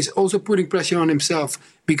Arteta is also putting pressure on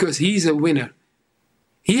himself because he's a winner.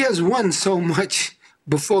 He has won so much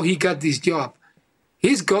before he got this job.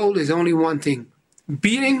 His goal is only one thing,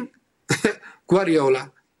 beating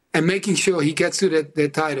Guardiola and making sure he gets to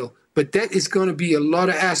that title. But that is going to be a lot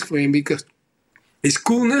of ask for him, because his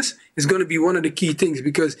coolness is going to be one of the key things.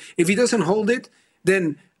 Because if he doesn't hold it,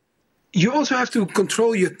 then you also have to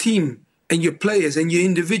control your team and your players and your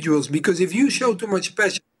individuals. Because if you show too much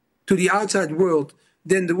passion to the outside world,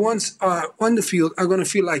 then the ones on the field are going to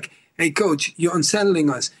feel like, hey, coach, you're unsettling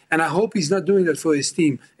us. And I hope he's not doing that for his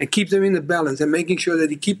team, and keep them in the balance and making sure that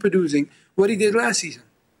he keep producing what he did last season.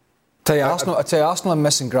 I tell you, Arsenal are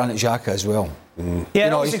missing Granit Xhaka as well.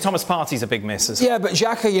 Yeah, obviously Thomas Partey's a big miss as well. Yeah, but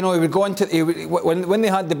Xhaka, he would go into... when they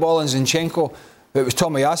had the ball in Zinchenko, it was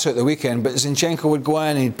Tomiyasu at the weekend, but Zinchenko would go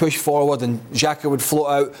in and he'd push forward and Xhaka would float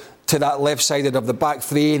out to that left-sided of the back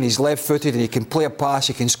three, and he's left-footed and he can play a pass,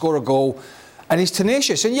 he can score a goal, and he's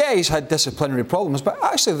tenacious. And yeah, he's had disciplinary problems, but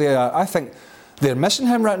actually I think they're missing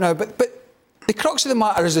him right now. But the crux of the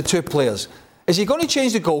matter is the two players. Is he going to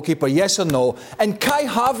change the goalkeeper, yes or no? And Kai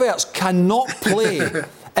Havertz cannot play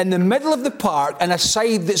in the middle of the park in a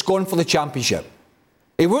side that's going for the championship.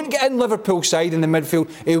 He wouldn't get in Liverpool's side in the midfield.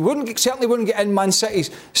 He certainly wouldn't get in Man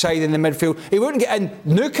City's side in the midfield. He wouldn't get in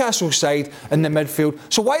Newcastle's side in the midfield.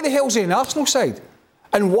 So why the hell is he in Arsenal's side?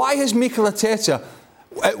 And why has Mikel Arteta...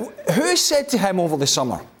 who said to him over the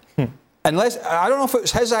summer, unless I don't know if it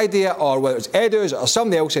was his idea or whether it was Edu's or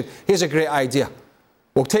somebody else said, here's a great idea.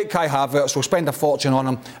 We'll take Kai Havertz, we'll spend a fortune on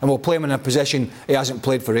him, and we'll play him in a position he hasn't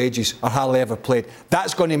played for ages or hardly ever played.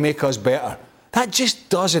 That's going to make us better. That just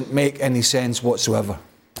doesn't make any sense whatsoever.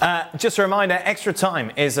 Just a reminder, Extra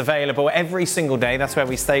Time is available every single day. That's where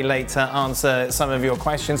we stay late to answer some of your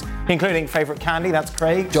questions, including favourite candy. That's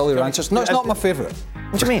Craig. Jolly Ranchers. No, it's not my favourite.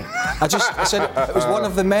 What do you mean? I said it was one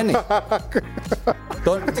of the many.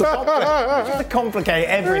 Don't complicate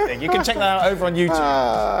everything. You can check that out over on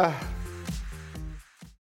YouTube.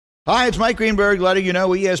 Hi, it's Mike Greenberg letting you know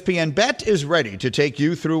ESPN Bet is ready to take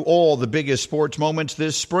you through all the biggest sports moments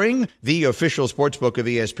this spring. The official sportsbook of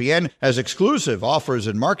ESPN has exclusive offers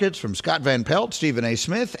and markets from Scott Van Pelt, Stephen A.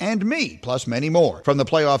 Smith, and me, plus many more. From the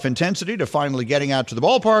playoff intensity to finally getting out to the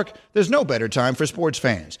ballpark, there's no better time for sports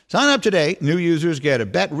fans. Sign up today. New users get a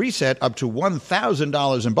bet reset up to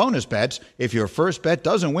 $1,000 in bonus bets if your first bet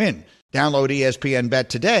doesn't win. Download ESPN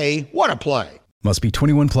Bet today. What a play. Must be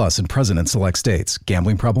 21 plus and present in select states.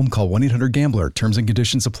 Gambling problem? Call 1-800-GAMBLER. Terms and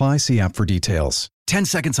conditions apply. See app for details. 10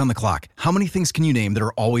 seconds on the clock. How many things can you name that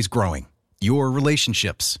are always growing? Your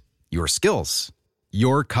relationships, your skills,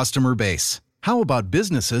 your customer base. How about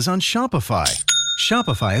businesses on Shopify?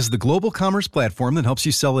 Shopify is the global commerce platform that helps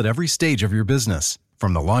you sell at every stage of your business.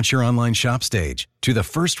 From the launch your online shop stage to the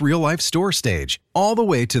first real-life store stage, all the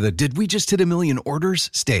way to the did we just hit 1 million orders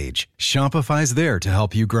stage. Shopify's there to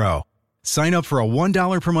help you grow. Sign up for a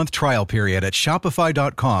 $1 per month trial period at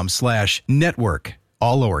shopify.com/network,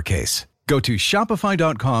 all lowercase. Go to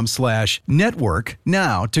shopify.com/network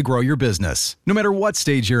now to grow your business, no matter what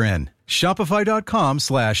stage you're in.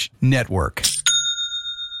 Shopify.com/network.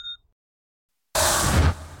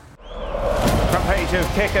 Front page of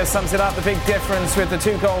Kicker sums it up, the big difference with the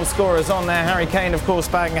two goal scorers on there. Harry Kane, of course,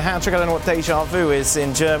 bagging a hat-trick. I don't know what déjà vu is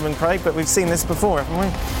in German, Craig, but we've seen this before, haven't we?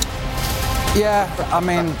 Yeah, I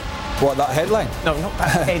mean... What, that headline? No, not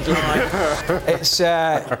that headline. It's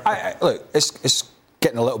look, it's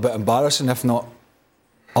getting a little bit embarrassing, if not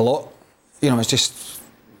a lot. It's just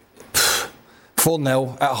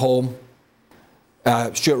 4-0 at home.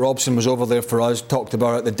 Stuart Robson was over there for us, talked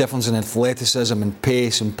about the difference in athleticism and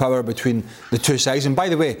pace and power between the two sides. And by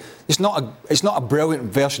the way, it's not a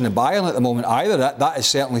brilliant version of Bayern at the moment either. That is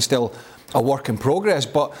certainly still a work in progress,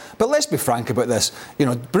 but let's be frank about this.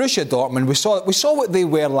 Borussia Dortmund, we saw what they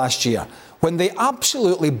were last year when they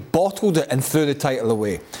absolutely bottled it and threw the title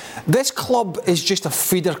away. This club is just a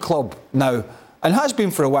feeder club now, and has been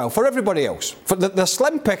for a while, for everybody else. For the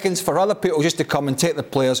slim pickings for other people just to come and take the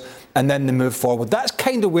players and then they move forward. That's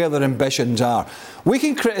kind of where their ambitions are. We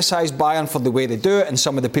can criticise Bayern for the way they do it and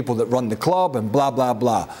some of the people that run the club and blah, blah,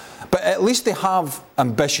 blah. But at least they have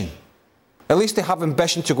ambition. At least they have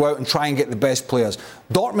ambition to go out and try and get the best players.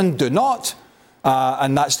 Dortmund do not,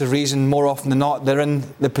 and that's the reason, more often than not, they're in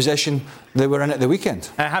the position they were in at the weekend.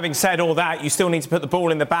 Having said all that, you still need to put the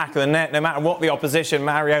ball in the back of the net, no matter what the opposition,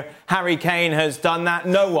 Mario. Harry Kane has done that.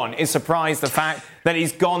 No one is surprised the fact that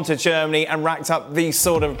he's gone to Germany and racked up these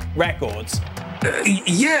sort of records.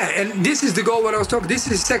 Yeah, and this is the goal what I was talking. This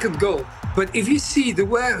is his second goal. But if you see the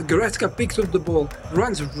way Goretzka picks up the ball,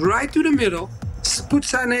 runs right to the middle,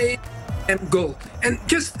 puts Sané and goal, and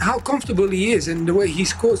just how comfortable he is and the way he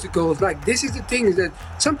scores the goals. Like, this is the thing that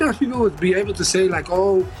sometimes people would be able to say, like,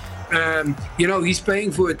 he's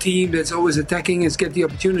playing for a team that's always attacking and get the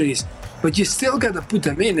opportunities. but you still got to put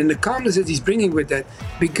them in, and the calmness that he's bringing with that,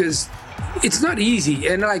 because it's not easy.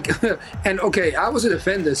 And and okay, I was a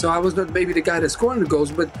defender, so I was not maybe the guy that's scoring the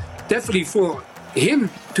goals, but definitely for him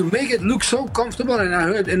to make it look so comfortable. And I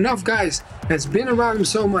heard enough guys that's been around him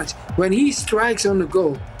so much. When he strikes on the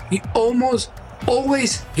goal, he almost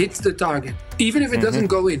always hits the target, even if it doesn't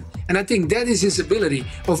go in. And I think that is his ability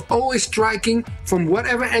of always striking from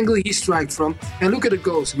whatever angle he strikes from. And look at the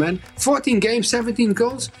goals, man. 14 games, 17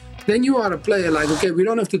 goals. Then you are a player like, okay, we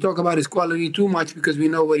don't have to talk about his quality too much because we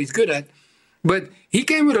know what he's good at. But he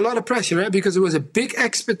came with a lot of pressure, right? Because it was a big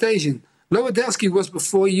expectation. Lewandowski was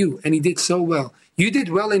before you, and he did so well. You did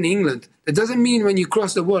well in England. That doesn't mean when you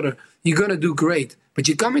cross the water, you're going to do great. But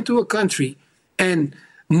you come into a country, and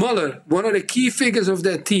Muller, one of the key figures of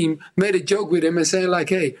that team, made a joke with him and saying like,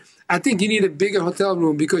 hey, I think you need a bigger hotel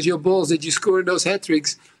room because your balls that you score in those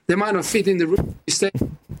hat-tricks, they might not fit in the room.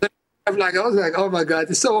 I was like, oh my God,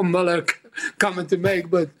 it's so a Muller comment to make,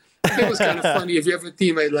 but it was kind of funny if you have a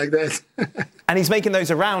teammate like that. And he's making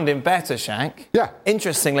those around him better, Shaq. Yeah.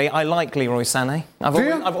 Interestingly, I like Leroy Sané.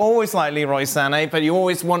 I've always liked Leroy Sané, but you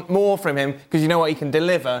always want more from him because you know what he can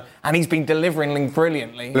deliver, and he's been delivering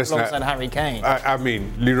brilliantly alongside Harry Kane. I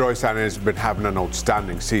mean, Leroy Sané has been having an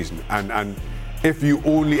outstanding season, and if you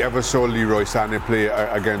only ever saw Leroy Sané play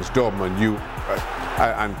against Dortmund,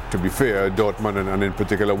 and to be fair, Dortmund and in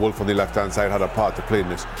particular Wolf on the left-hand side had a part to play in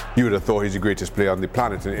this. You would have thought he's the greatest player on the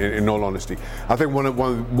planet, in all honesty. I think one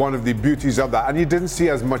of the beauties of that, and you didn't see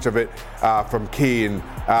as much of it from Kane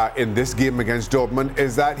in this game against Dortmund,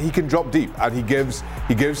 is that he can drop deep and he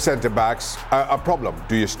gives centre-backs a problem.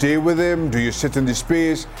 Do you stay with him? Do you sit in the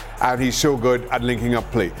space? And he's so good at linking up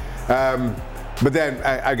play. But then,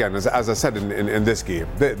 again, as I said in this game,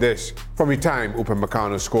 from the time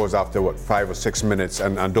Upamecano scores after, 5 or 6 minutes,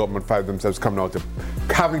 and Dortmund find themselves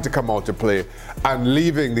having to come out to play, and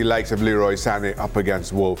leaving the likes of Leroy Sané up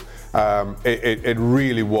against Wolf, it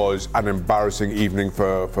really was an embarrassing evening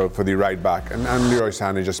for the right back. And Leroy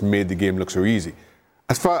Sané just made the game look so easy.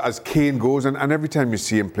 As far as Kane goes, and every time you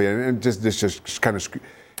see him play, and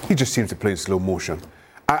he just seems to play in slow motion.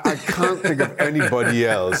 I can't think of anybody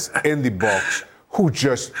else in the box who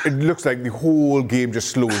it looks like the whole game just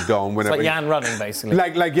slows down whenever. It's like Jan running, basically.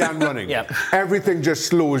 Like Jan running. Yeah. Everything just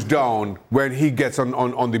slows down when he gets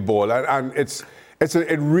on the ball, and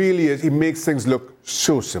it really is. He makes things look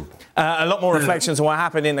so simple. A lot more reflections on what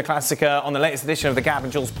happened in the Classica on the latest edition of the Gab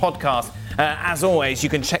and Jules podcast. As always, you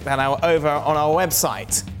can check that out over on our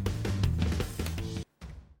website.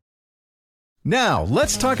 Now,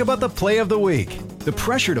 let's talk about the play of the week. The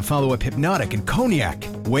pressure to follow up Hypnotic and Cognac,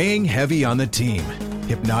 weighing heavy on the team.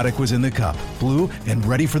 Hypnotic was in the cup, blue, and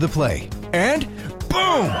ready for the play. And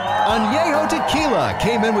boom! Añejo Tequila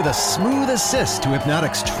came in with a smooth assist to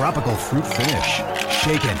Hypnotic's tropical fruit finish.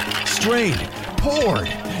 Shaken, strained, poured.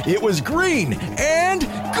 It was green and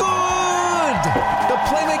good! The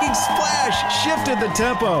playmaking splash shifted the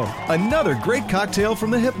tempo. Another great cocktail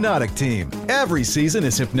from the Hypnotic team. Every season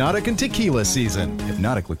is Hypnotic and Tequila season.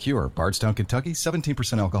 Hypnotic Liqueur, Bardstown, Kentucky,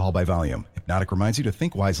 17% alcohol by volume. Hypnotic reminds you to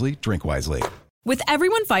think wisely, drink wisely. With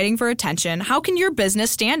everyone fighting for attention, how can your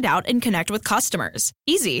business stand out and connect with customers?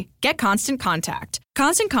 Easy. Get Constant Contact.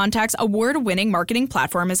 Constant Contact's award-winning marketing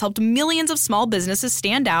platform has helped millions of small businesses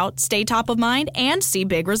stand out, stay top of mind, and see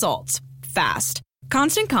big results. Fast.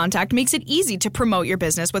 Constant Contact makes it easy to promote your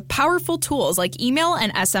business with powerful tools like email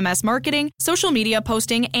and SMS marketing, social media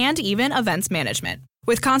posting, and even events management.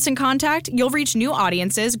 With Constant Contact, you'll reach new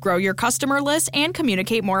audiences, grow your customer list, and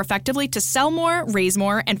communicate more effectively to sell more, raise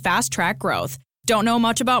more, and fast-track growth. Don't know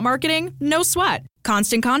much about marketing? No sweat.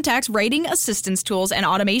 Constant Contact's writing assistance tools and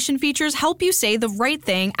automation features help you say the right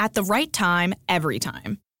thing at the right time, every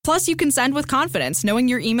time. Plus, you can send with confidence, knowing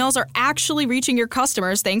your emails are actually reaching your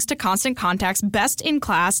customers thanks to Constant Contact's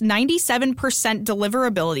best-in-class 97%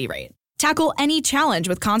 deliverability rate. Tackle any challenge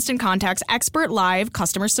with Constant Contact's expert live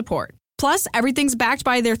customer support. Plus, everything's backed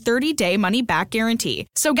by their 30-day money-back guarantee.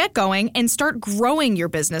 So get going and start growing your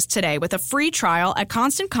business today with a free trial at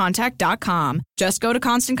ConstantContact.com. Just go to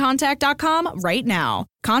ConstantContact.com right now.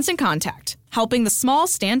 Constant Contact, helping the small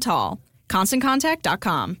stand tall.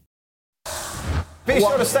 ConstantContact.com. Be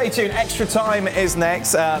sure to stay tuned. Extra Time is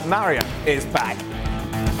next. Mario is back.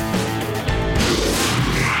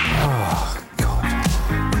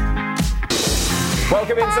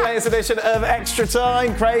 Welcome into the latest edition of Extra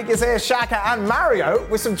Time. Craig is here, Shaka and Mario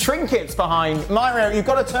with some trinkets behind. Mario, you've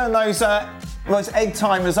got to turn those egg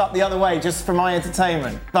timers up the other way just for my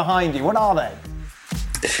entertainment. Behind you, what are they?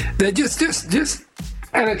 They're just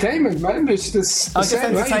entertainment, man. It's just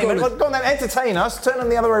entertainment. Well, go on then, entertain us. Turn them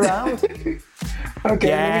the other way around. Okay,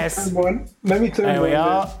 yes. Let me turn one. There we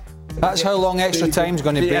are. That's how long extra time's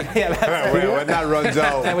going to be. Yeah, When that runs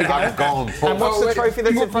out, There we go. I'm gone. And what's the trophy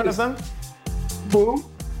that's in front of them? Boom.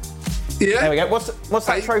 Yeah. There we go. What's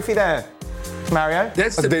that trophy there, Mario?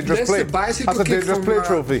 That's a dangerous play. the bicycle That's a kick dangerous from, play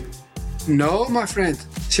trophy. No, my friend.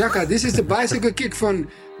 Shaka, this is the bicycle kick from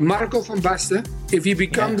Marco van Basten. If you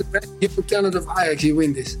become the best young talent of Ajax, you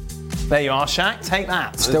win this. There you are, Shaq. Take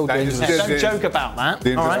that. Still dangerous. Don't joke about that.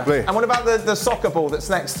 Dangerous All right. play. And what about the soccer ball that's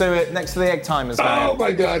next to it, next to the egg timers? Oh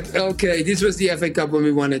my God. Okay, this was the FA Cup when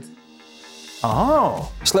we won it.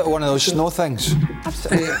 Oh. It's like one of those snow things.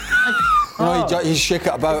 You shake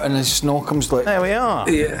it about and the snow comes like. There we are.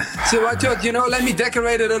 Yeah. So I thought, let me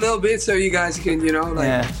decorate it a little bit so you guys can,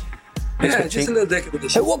 just a little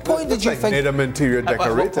decoration. At what point did you think? Native interior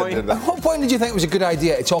decorated. At what point did you think it was a good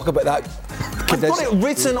idea to talk about that? I've got it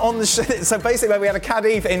written on the So basically, we had a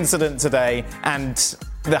Cadiz incident today, and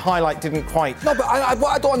the highlight didn't quite. No, but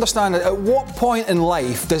what I don't understand is, at what point in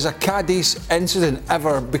life does a Cadiz incident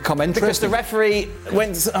ever become interesting? Because the referee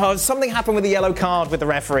something happened with the yellow card with the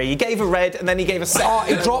referee. He gave a red, and then he gave a second. Oh,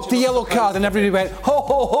 he dropped the yellow card, and everybody went, ho,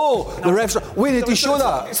 ho, ho. The ref's. Where did he show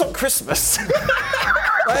that? It's not Christmas.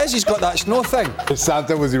 It is, he's got that snow thing.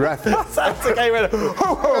 Santa was the ref. Santa came in. Ho,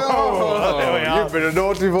 ho, ho. There we are. You've been a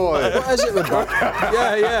naughty boy. What is it with that?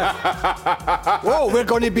 Yeah. Whoa, we're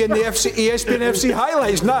going to be in the ESPN FC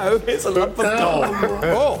highlights now. It's a lump of gold.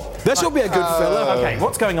 Oh, this will be a good filler. Okay,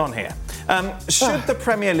 what's going on here? Should the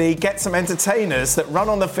Premier League get some entertainers that run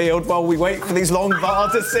on the field while we wait for these long VAR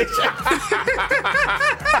decisions?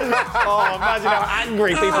 Oh, imagine how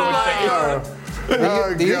angry people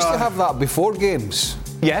would be. They used to have that before games.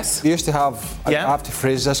 Yes. They used to have, I have to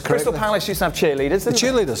phrase this correctly. Crystal Palace used to have cheerleaders, The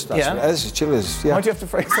didn't cheerleaders, that's what it is, cheerleaders. Yeah. Why do you have to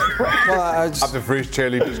phrase that correctly? Well, I just, Have to phrase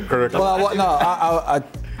cheerleaders correctly. I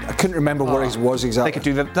couldn't remember what it was exactly. They could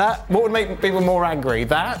do that. What would make people more angry?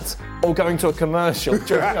 That or going to a commercial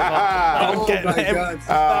during a that would get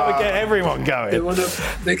that would get everyone going.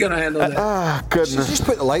 They're going to handle that. Goodness. Just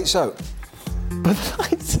put the lights out.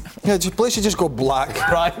 Yeah, the place should just go black.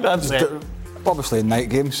 Right, that's it. Obviously in night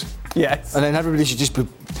games. Yes. And then everybody should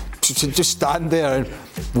just stand there and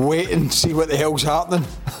wait and see what the hell's happening.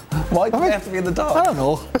 Why do they have to be in the dark? I don't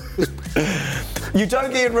know.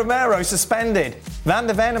 Udogie and Romero suspended. Van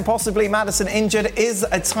der Ven and possibly Maddison injured. Is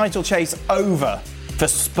a title chase over for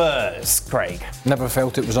Spurs, Craig? Never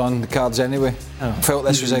felt it was on the cards anyway. Felt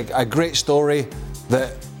this was a great story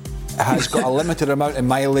that has got a limited amount of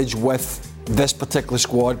mileage with this particular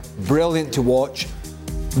squad. Brilliant to watch.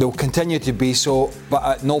 They'll continue to be so, but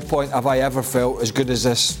at no point have I ever felt, as good as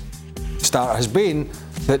this start has been,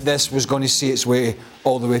 that this was going to see its way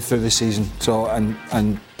all the way through the season. So, and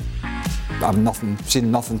I've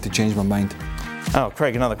seen nothing to change my mind. Oh,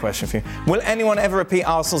 Craig, another question for you. Will anyone ever repeat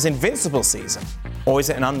Arsenal's invincible season? Or is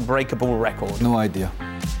it an unbreakable record? No idea.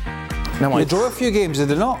 No They idea. drew a few games, did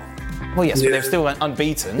they not? Well, yes, but they're still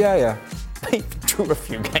unbeaten. Yeah. They drew a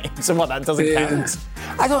few games, and that doesn't count.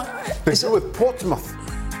 I don't. They do with Portsmouth.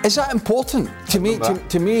 Is that important to me?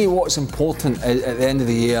 To me, what's important at the end of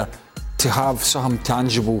the year to have something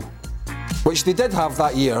tangible, which they did have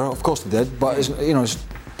that year. Of course they did, but it's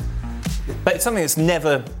But it's something that's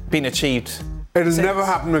never been achieved. It'll never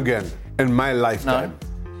happen again in my lifetime.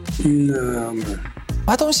 No, man.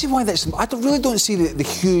 I don't see why that's. Really don't see the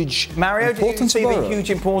huge Mario, do you importance see the about it. huge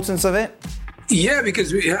importance of it? Yeah,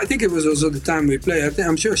 because I think it was also the time we played.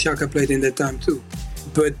 I'm sure Xhaka played in that time too.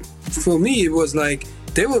 But for me, it was like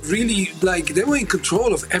they were really they were in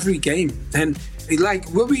control of every game. And like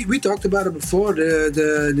what we talked about it before,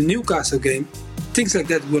 the Newcastle game, things like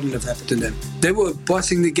that wouldn't have happened to them. They were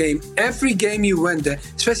bossing the game. Every game you went there,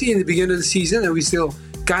 especially in the beginning of the season, and we still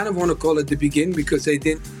kind of want to call it the begin because they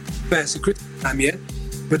didn't pass the critical time yet.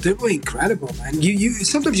 But they were incredible, man. You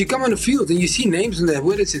sometimes you come on the field and you see names in there.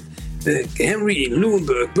 What is it? Henry,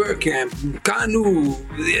 Lundberg, Bergkamp, Kanu,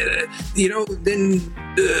 then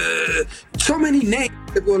so many names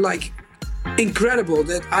that were like incredible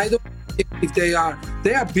that I don't think if they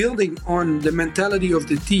are building on the mentality of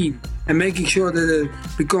the team and making sure that it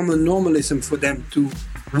become a normalism for them to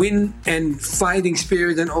win and fighting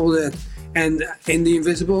spirit and all that. And in the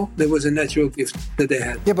Invincible, there was a natural gift that they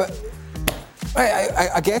had. Yeah, but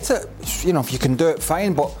I get it. If you can do it,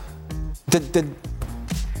 fine. But did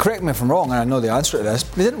correct me if I'm wrong, and I know the answer to this.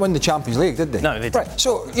 They didn't win the Champions League, did they? No, they didn't. Right.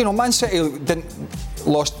 So Man City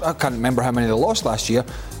lost. I can't remember how many they lost last year,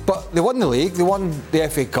 but they won the league, they won the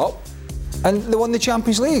FA Cup, and they won the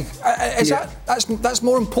Champions League. That's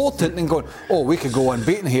more important than going, we could go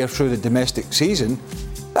unbeaten here through the domestic season.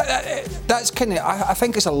 That's kind of. I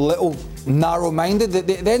think it's a little narrow-minded. At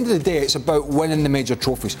the end of the day, it's about winning the major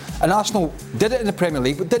trophies. And Arsenal did it in the Premier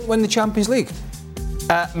League, but didn't win the Champions League.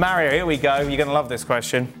 Mario, here we go. You're going to love this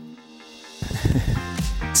question.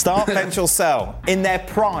 Start, bench or sell in their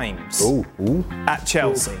primes at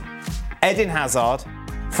Chelsea. Eden Hazard,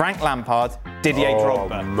 Frank Lampard, Didier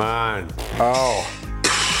Drogba. Oh, man.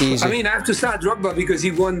 Easy. I mean, I have to start Drogba because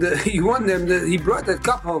he won them. He brought that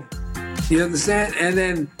cup home. You understand? And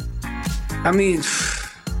then, I mean,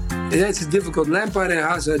 that's difficult. Lampard and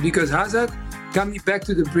Hazard, because Hazard got me back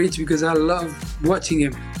to the bridge because I love watching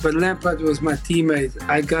him. But Lampard was my teammate.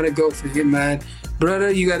 I gotta go for him, man. Brother,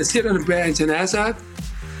 you gotta sit on the bench. And Hazard,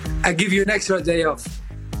 I give you an extra day off.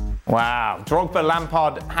 Wow. Drogba,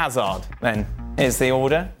 Lampard, Hazard, then, is the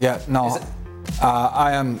order? Yeah, no.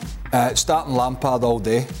 I am starting Lampard all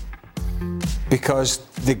day because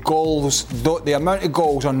the goals, the amount of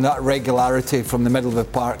goals on that regularity from the middle of the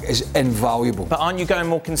park is invaluable. But aren't you going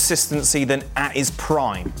more consistency than at his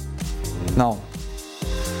prime? No.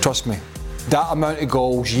 Trust me. That amount of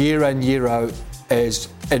goals, year in, year out, is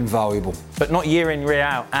invaluable. But not year in, year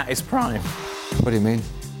out at his prime. What do you mean?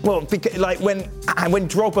 Well, because, like when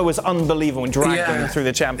Drogba was unbelievable and dragged them through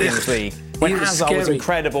the Champions League, when Hazard was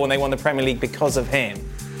incredible and they won the Premier League because of him,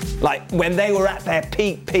 like when they were at their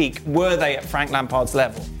peak, were they at Frank Lampard's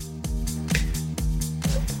level?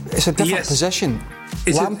 It's a different position.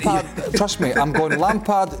 Lampard, trust me, I'm going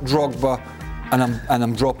Lampard, Drogba, and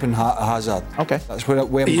I'm dropping Hazard. Okay, that's where I'm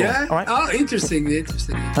going. Yeah. All right. Oh, interesting. All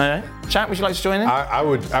right. Jack, would you like to join in? I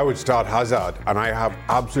would start Hazard, and I have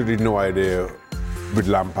absolutely no idea with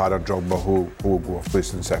Lampard and Drogba who will go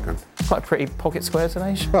first and second. Quite a pretty pocket square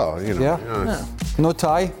today. Well, you know. Yeah. No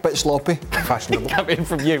tie, bit sloppy. Fashionable. Coming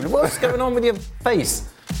from you. What's going on with your face?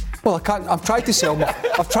 Well, I can't. I've tried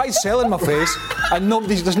selling my face, and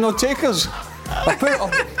there's no takers. I put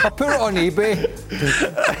it on eBay.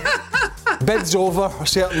 Bids over a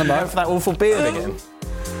certain amount. For that awful beard again.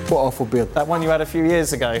 What awful beard? That one you had a few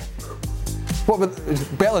years ago. What? It's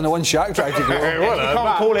better than the one Shaq tried to go. You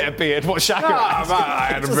can't call it a beard. What Shaq had?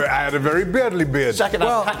 I had a very beardly beard. Shaq had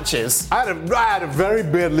patches. I had a very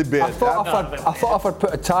beardly beard. I thought if I'd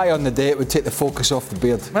put a tie on the day, it would take the focus off the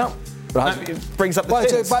beard. Well, it brings up the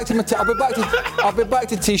tins. I'll be back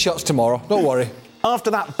to t-shirts tomorrow. Don't worry.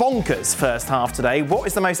 After that bonkers first half today, what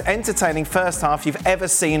is the most entertaining first half you've ever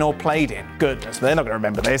seen or played in? Goodness, they're not going to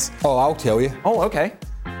remember this. Oh, I'll tell you. Oh, okay.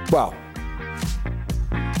 Well,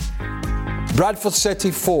 Bradford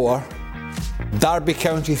City 4, Derby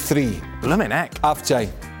County 3. Blimmin' heck. Half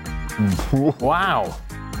time. Wow.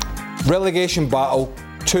 Relegation battle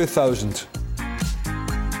 2000.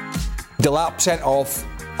 Delap sent off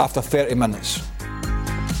after 30 minutes.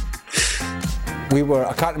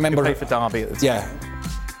 I can't remember. You played for Derby at the time. Yeah.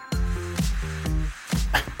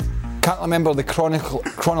 Can't remember the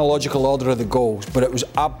chronological order of the goals, but it was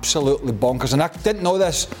absolutely bonkers. And I didn't know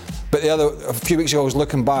this, but a few weeks ago I was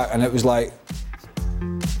looking back and it was like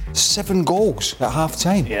 7 goals at half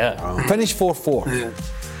time. Yeah. Oh. Finished 4-4. Yeah.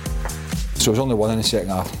 So it was only 1 in the second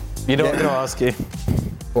half. You know what I'm going to ask you?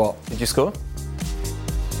 What? Did you score?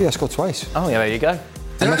 Yeah, I scored twice. Oh, yeah, there you go.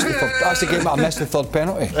 That's the game that I missed the third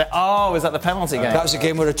penalty. Oh, was that the penalty game? That was the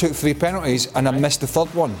game where I took 3 penalties and I missed the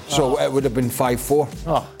third one. So it would have been 5-4.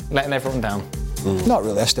 Oh, letting everyone down. Not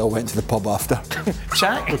really, I still went to the pub after.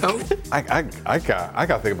 Jack? I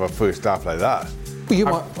can't think of a first half like that.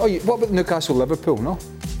 What about Newcastle Liverpool, no?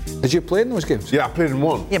 Did you play in those games? Yeah, I played in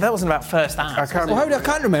one. Yeah, but that wasn't about first half. I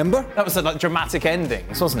can't remember. That was like dramatic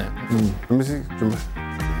endings, wasn't it? Let me see.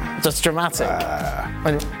 Just dramatic.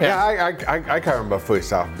 I can't remember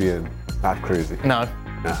first half being that crazy. No.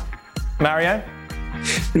 Mario?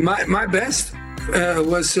 My best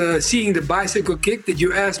was seeing the bicycle kick that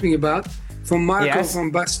you asked me about from Marco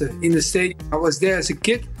van Basten in the stadium. I was there as a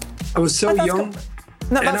kid. I was so young.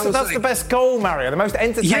 That's the best goal, Mario. The most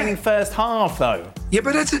entertaining first half, though. Yeah,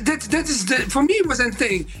 but that is for me it was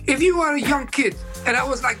entertaining. If you are a young kid, and I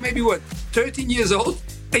was like maybe 13 years old,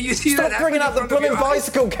 and you see Stop bringing up the blooming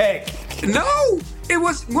bicycle kick. No, it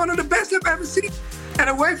was one of the best I've ever seen. And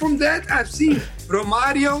away from that, I've seen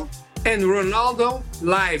Romario and Ronaldo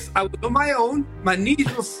live. I was on my own. My knees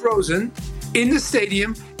were frozen in the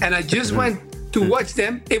stadium, and I just went to watch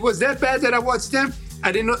them. It was that bad that I watched them.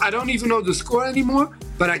 I don't even know the score anymore.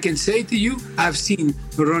 But I can say to you, I've seen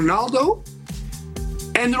Ronaldo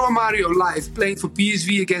and Romario live playing for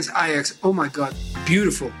PSV against Ajax. Oh my God,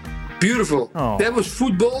 beautiful. Beautiful. Oh. That was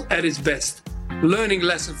football at its best. Learning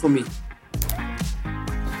lesson for me.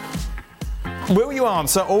 Will you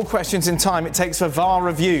answer all questions in time it takes for VAR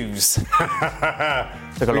reviews?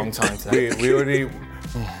 Took a long time today.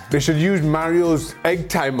 They should use Mario's egg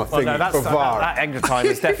timer thing for VAR. That egg timer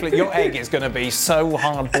is definitely... Your egg is going to be so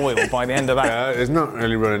hard-boiled by the end of that. Yeah, it's not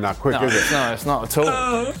really running that quick, is it? No, it's not at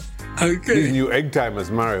all. Okay. These new egg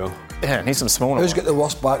timers, Mario. Yeah, need some smaller Who's ones. got the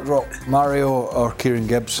worst backdrop, Mario or Kieran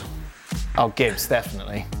Gibbs? Oh, Gibbs,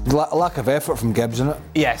 definitely. Lack of effort from Gibbs, isn't it?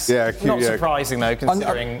 Yes. Yeah, Not yeah. surprising, though,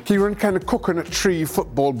 considering... Kieran kind of coconut tree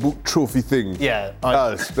football boot trophy thing. Yeah.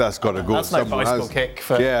 That's got to go. That's no somewhere. bicycle kick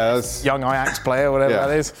for that's, young Ajax player, whatever Yeah.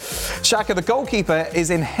 that is. Shaka, the goalkeeper is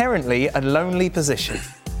inherently a lonely position.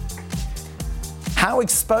 How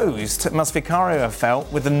exposed must Vicario have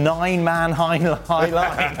felt with the 9-man high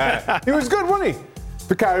line? he was good, wasn't he?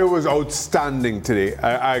 Vicario was outstanding today.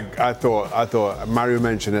 I thought Mario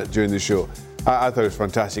mentioned it during the show. I thought it was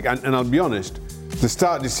fantastic. And I'll be honest, the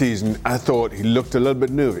start of the season, I thought he looked a little bit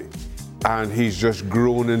nervy. And he's just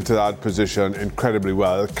grown into that position incredibly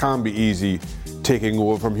well. It can't be easy taking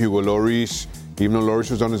over from Hugo Lloris, even though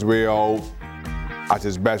Lloris was on his way out at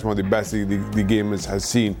his best, one of the best the game has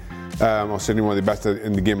seen, or certainly one of the best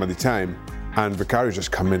in the game at the time. And Vicario's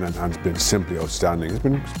just come in and has been simply outstanding.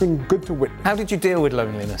 It's been good to witness. How did you deal with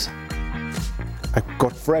loneliness? I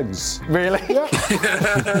got friends. Really? Yeah.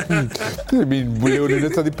 I mean,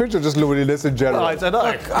 loneliness on the pitch or just loneliness in general? I don't know.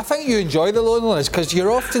 I think you enjoy the loneliness because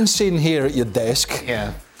you're often seen here at your desk,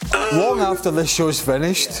 Yeah. long after the show's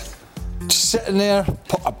finished, sitting there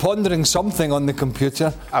pondering something on the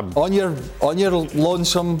computer, on your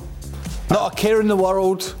lonesome. Not a care in the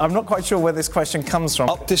world. I'm not quite sure where this question comes from.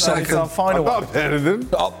 Up to something. It's our final one.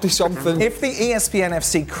 Up to something. If the ESPN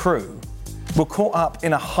FC crew were caught up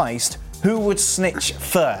in a heist, who would snitch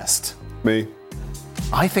first? Me.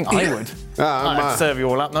 I think I would. I'd serve you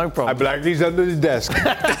all up, no problem. I'd be like, he's under the desk.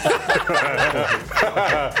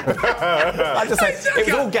 I just say, it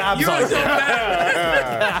was all Gab's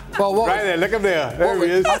idea. Well, Right there, look up there. There he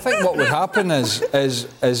is. I think what would happen is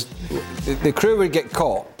the crew would get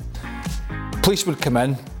caught. Police would come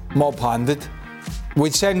in, mob-handed.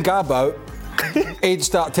 We'd send Gab out. He'd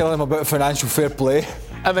start telling him about financial fair play.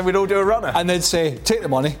 And then we'd all do a runner. And they'd say, take the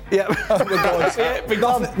money. Yeah.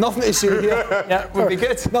 Nothing to see here. Yeah, would be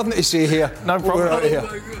good. Nothing to see here. No problem. We're out of here.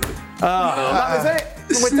 That was it.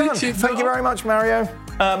 We're done. Thank you very much, Mario.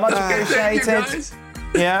 Much appreciated. Thank you, guys.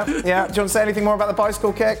 Yeah. Do you want to say anything more about the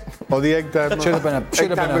bicycle kick? Or the egg time. Should have been a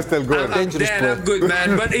still good. dangerous Dan, play. I'm good,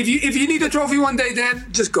 man. But if you need a trophy one day, Dan,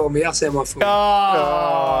 just call me. I'll send one for you.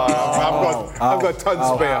 I've got tons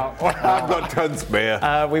spare. I've got tons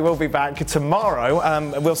spare. We will be back tomorrow.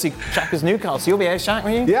 We'll see Shaka's Newcastle. You'll be here, Shaq,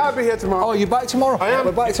 will you? Yeah, I'll be here tomorrow. Oh, you're back tomorrow? I am.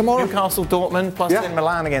 We're back tomorrow. Newcastle, Dortmund, plus Yeah. in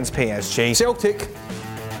Milan against PSG. Celtic.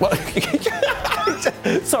 Well,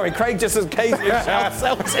 sorry, Craig just as Casey shouts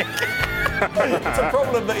Celtic. It's a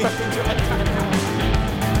problem that he's enjoying.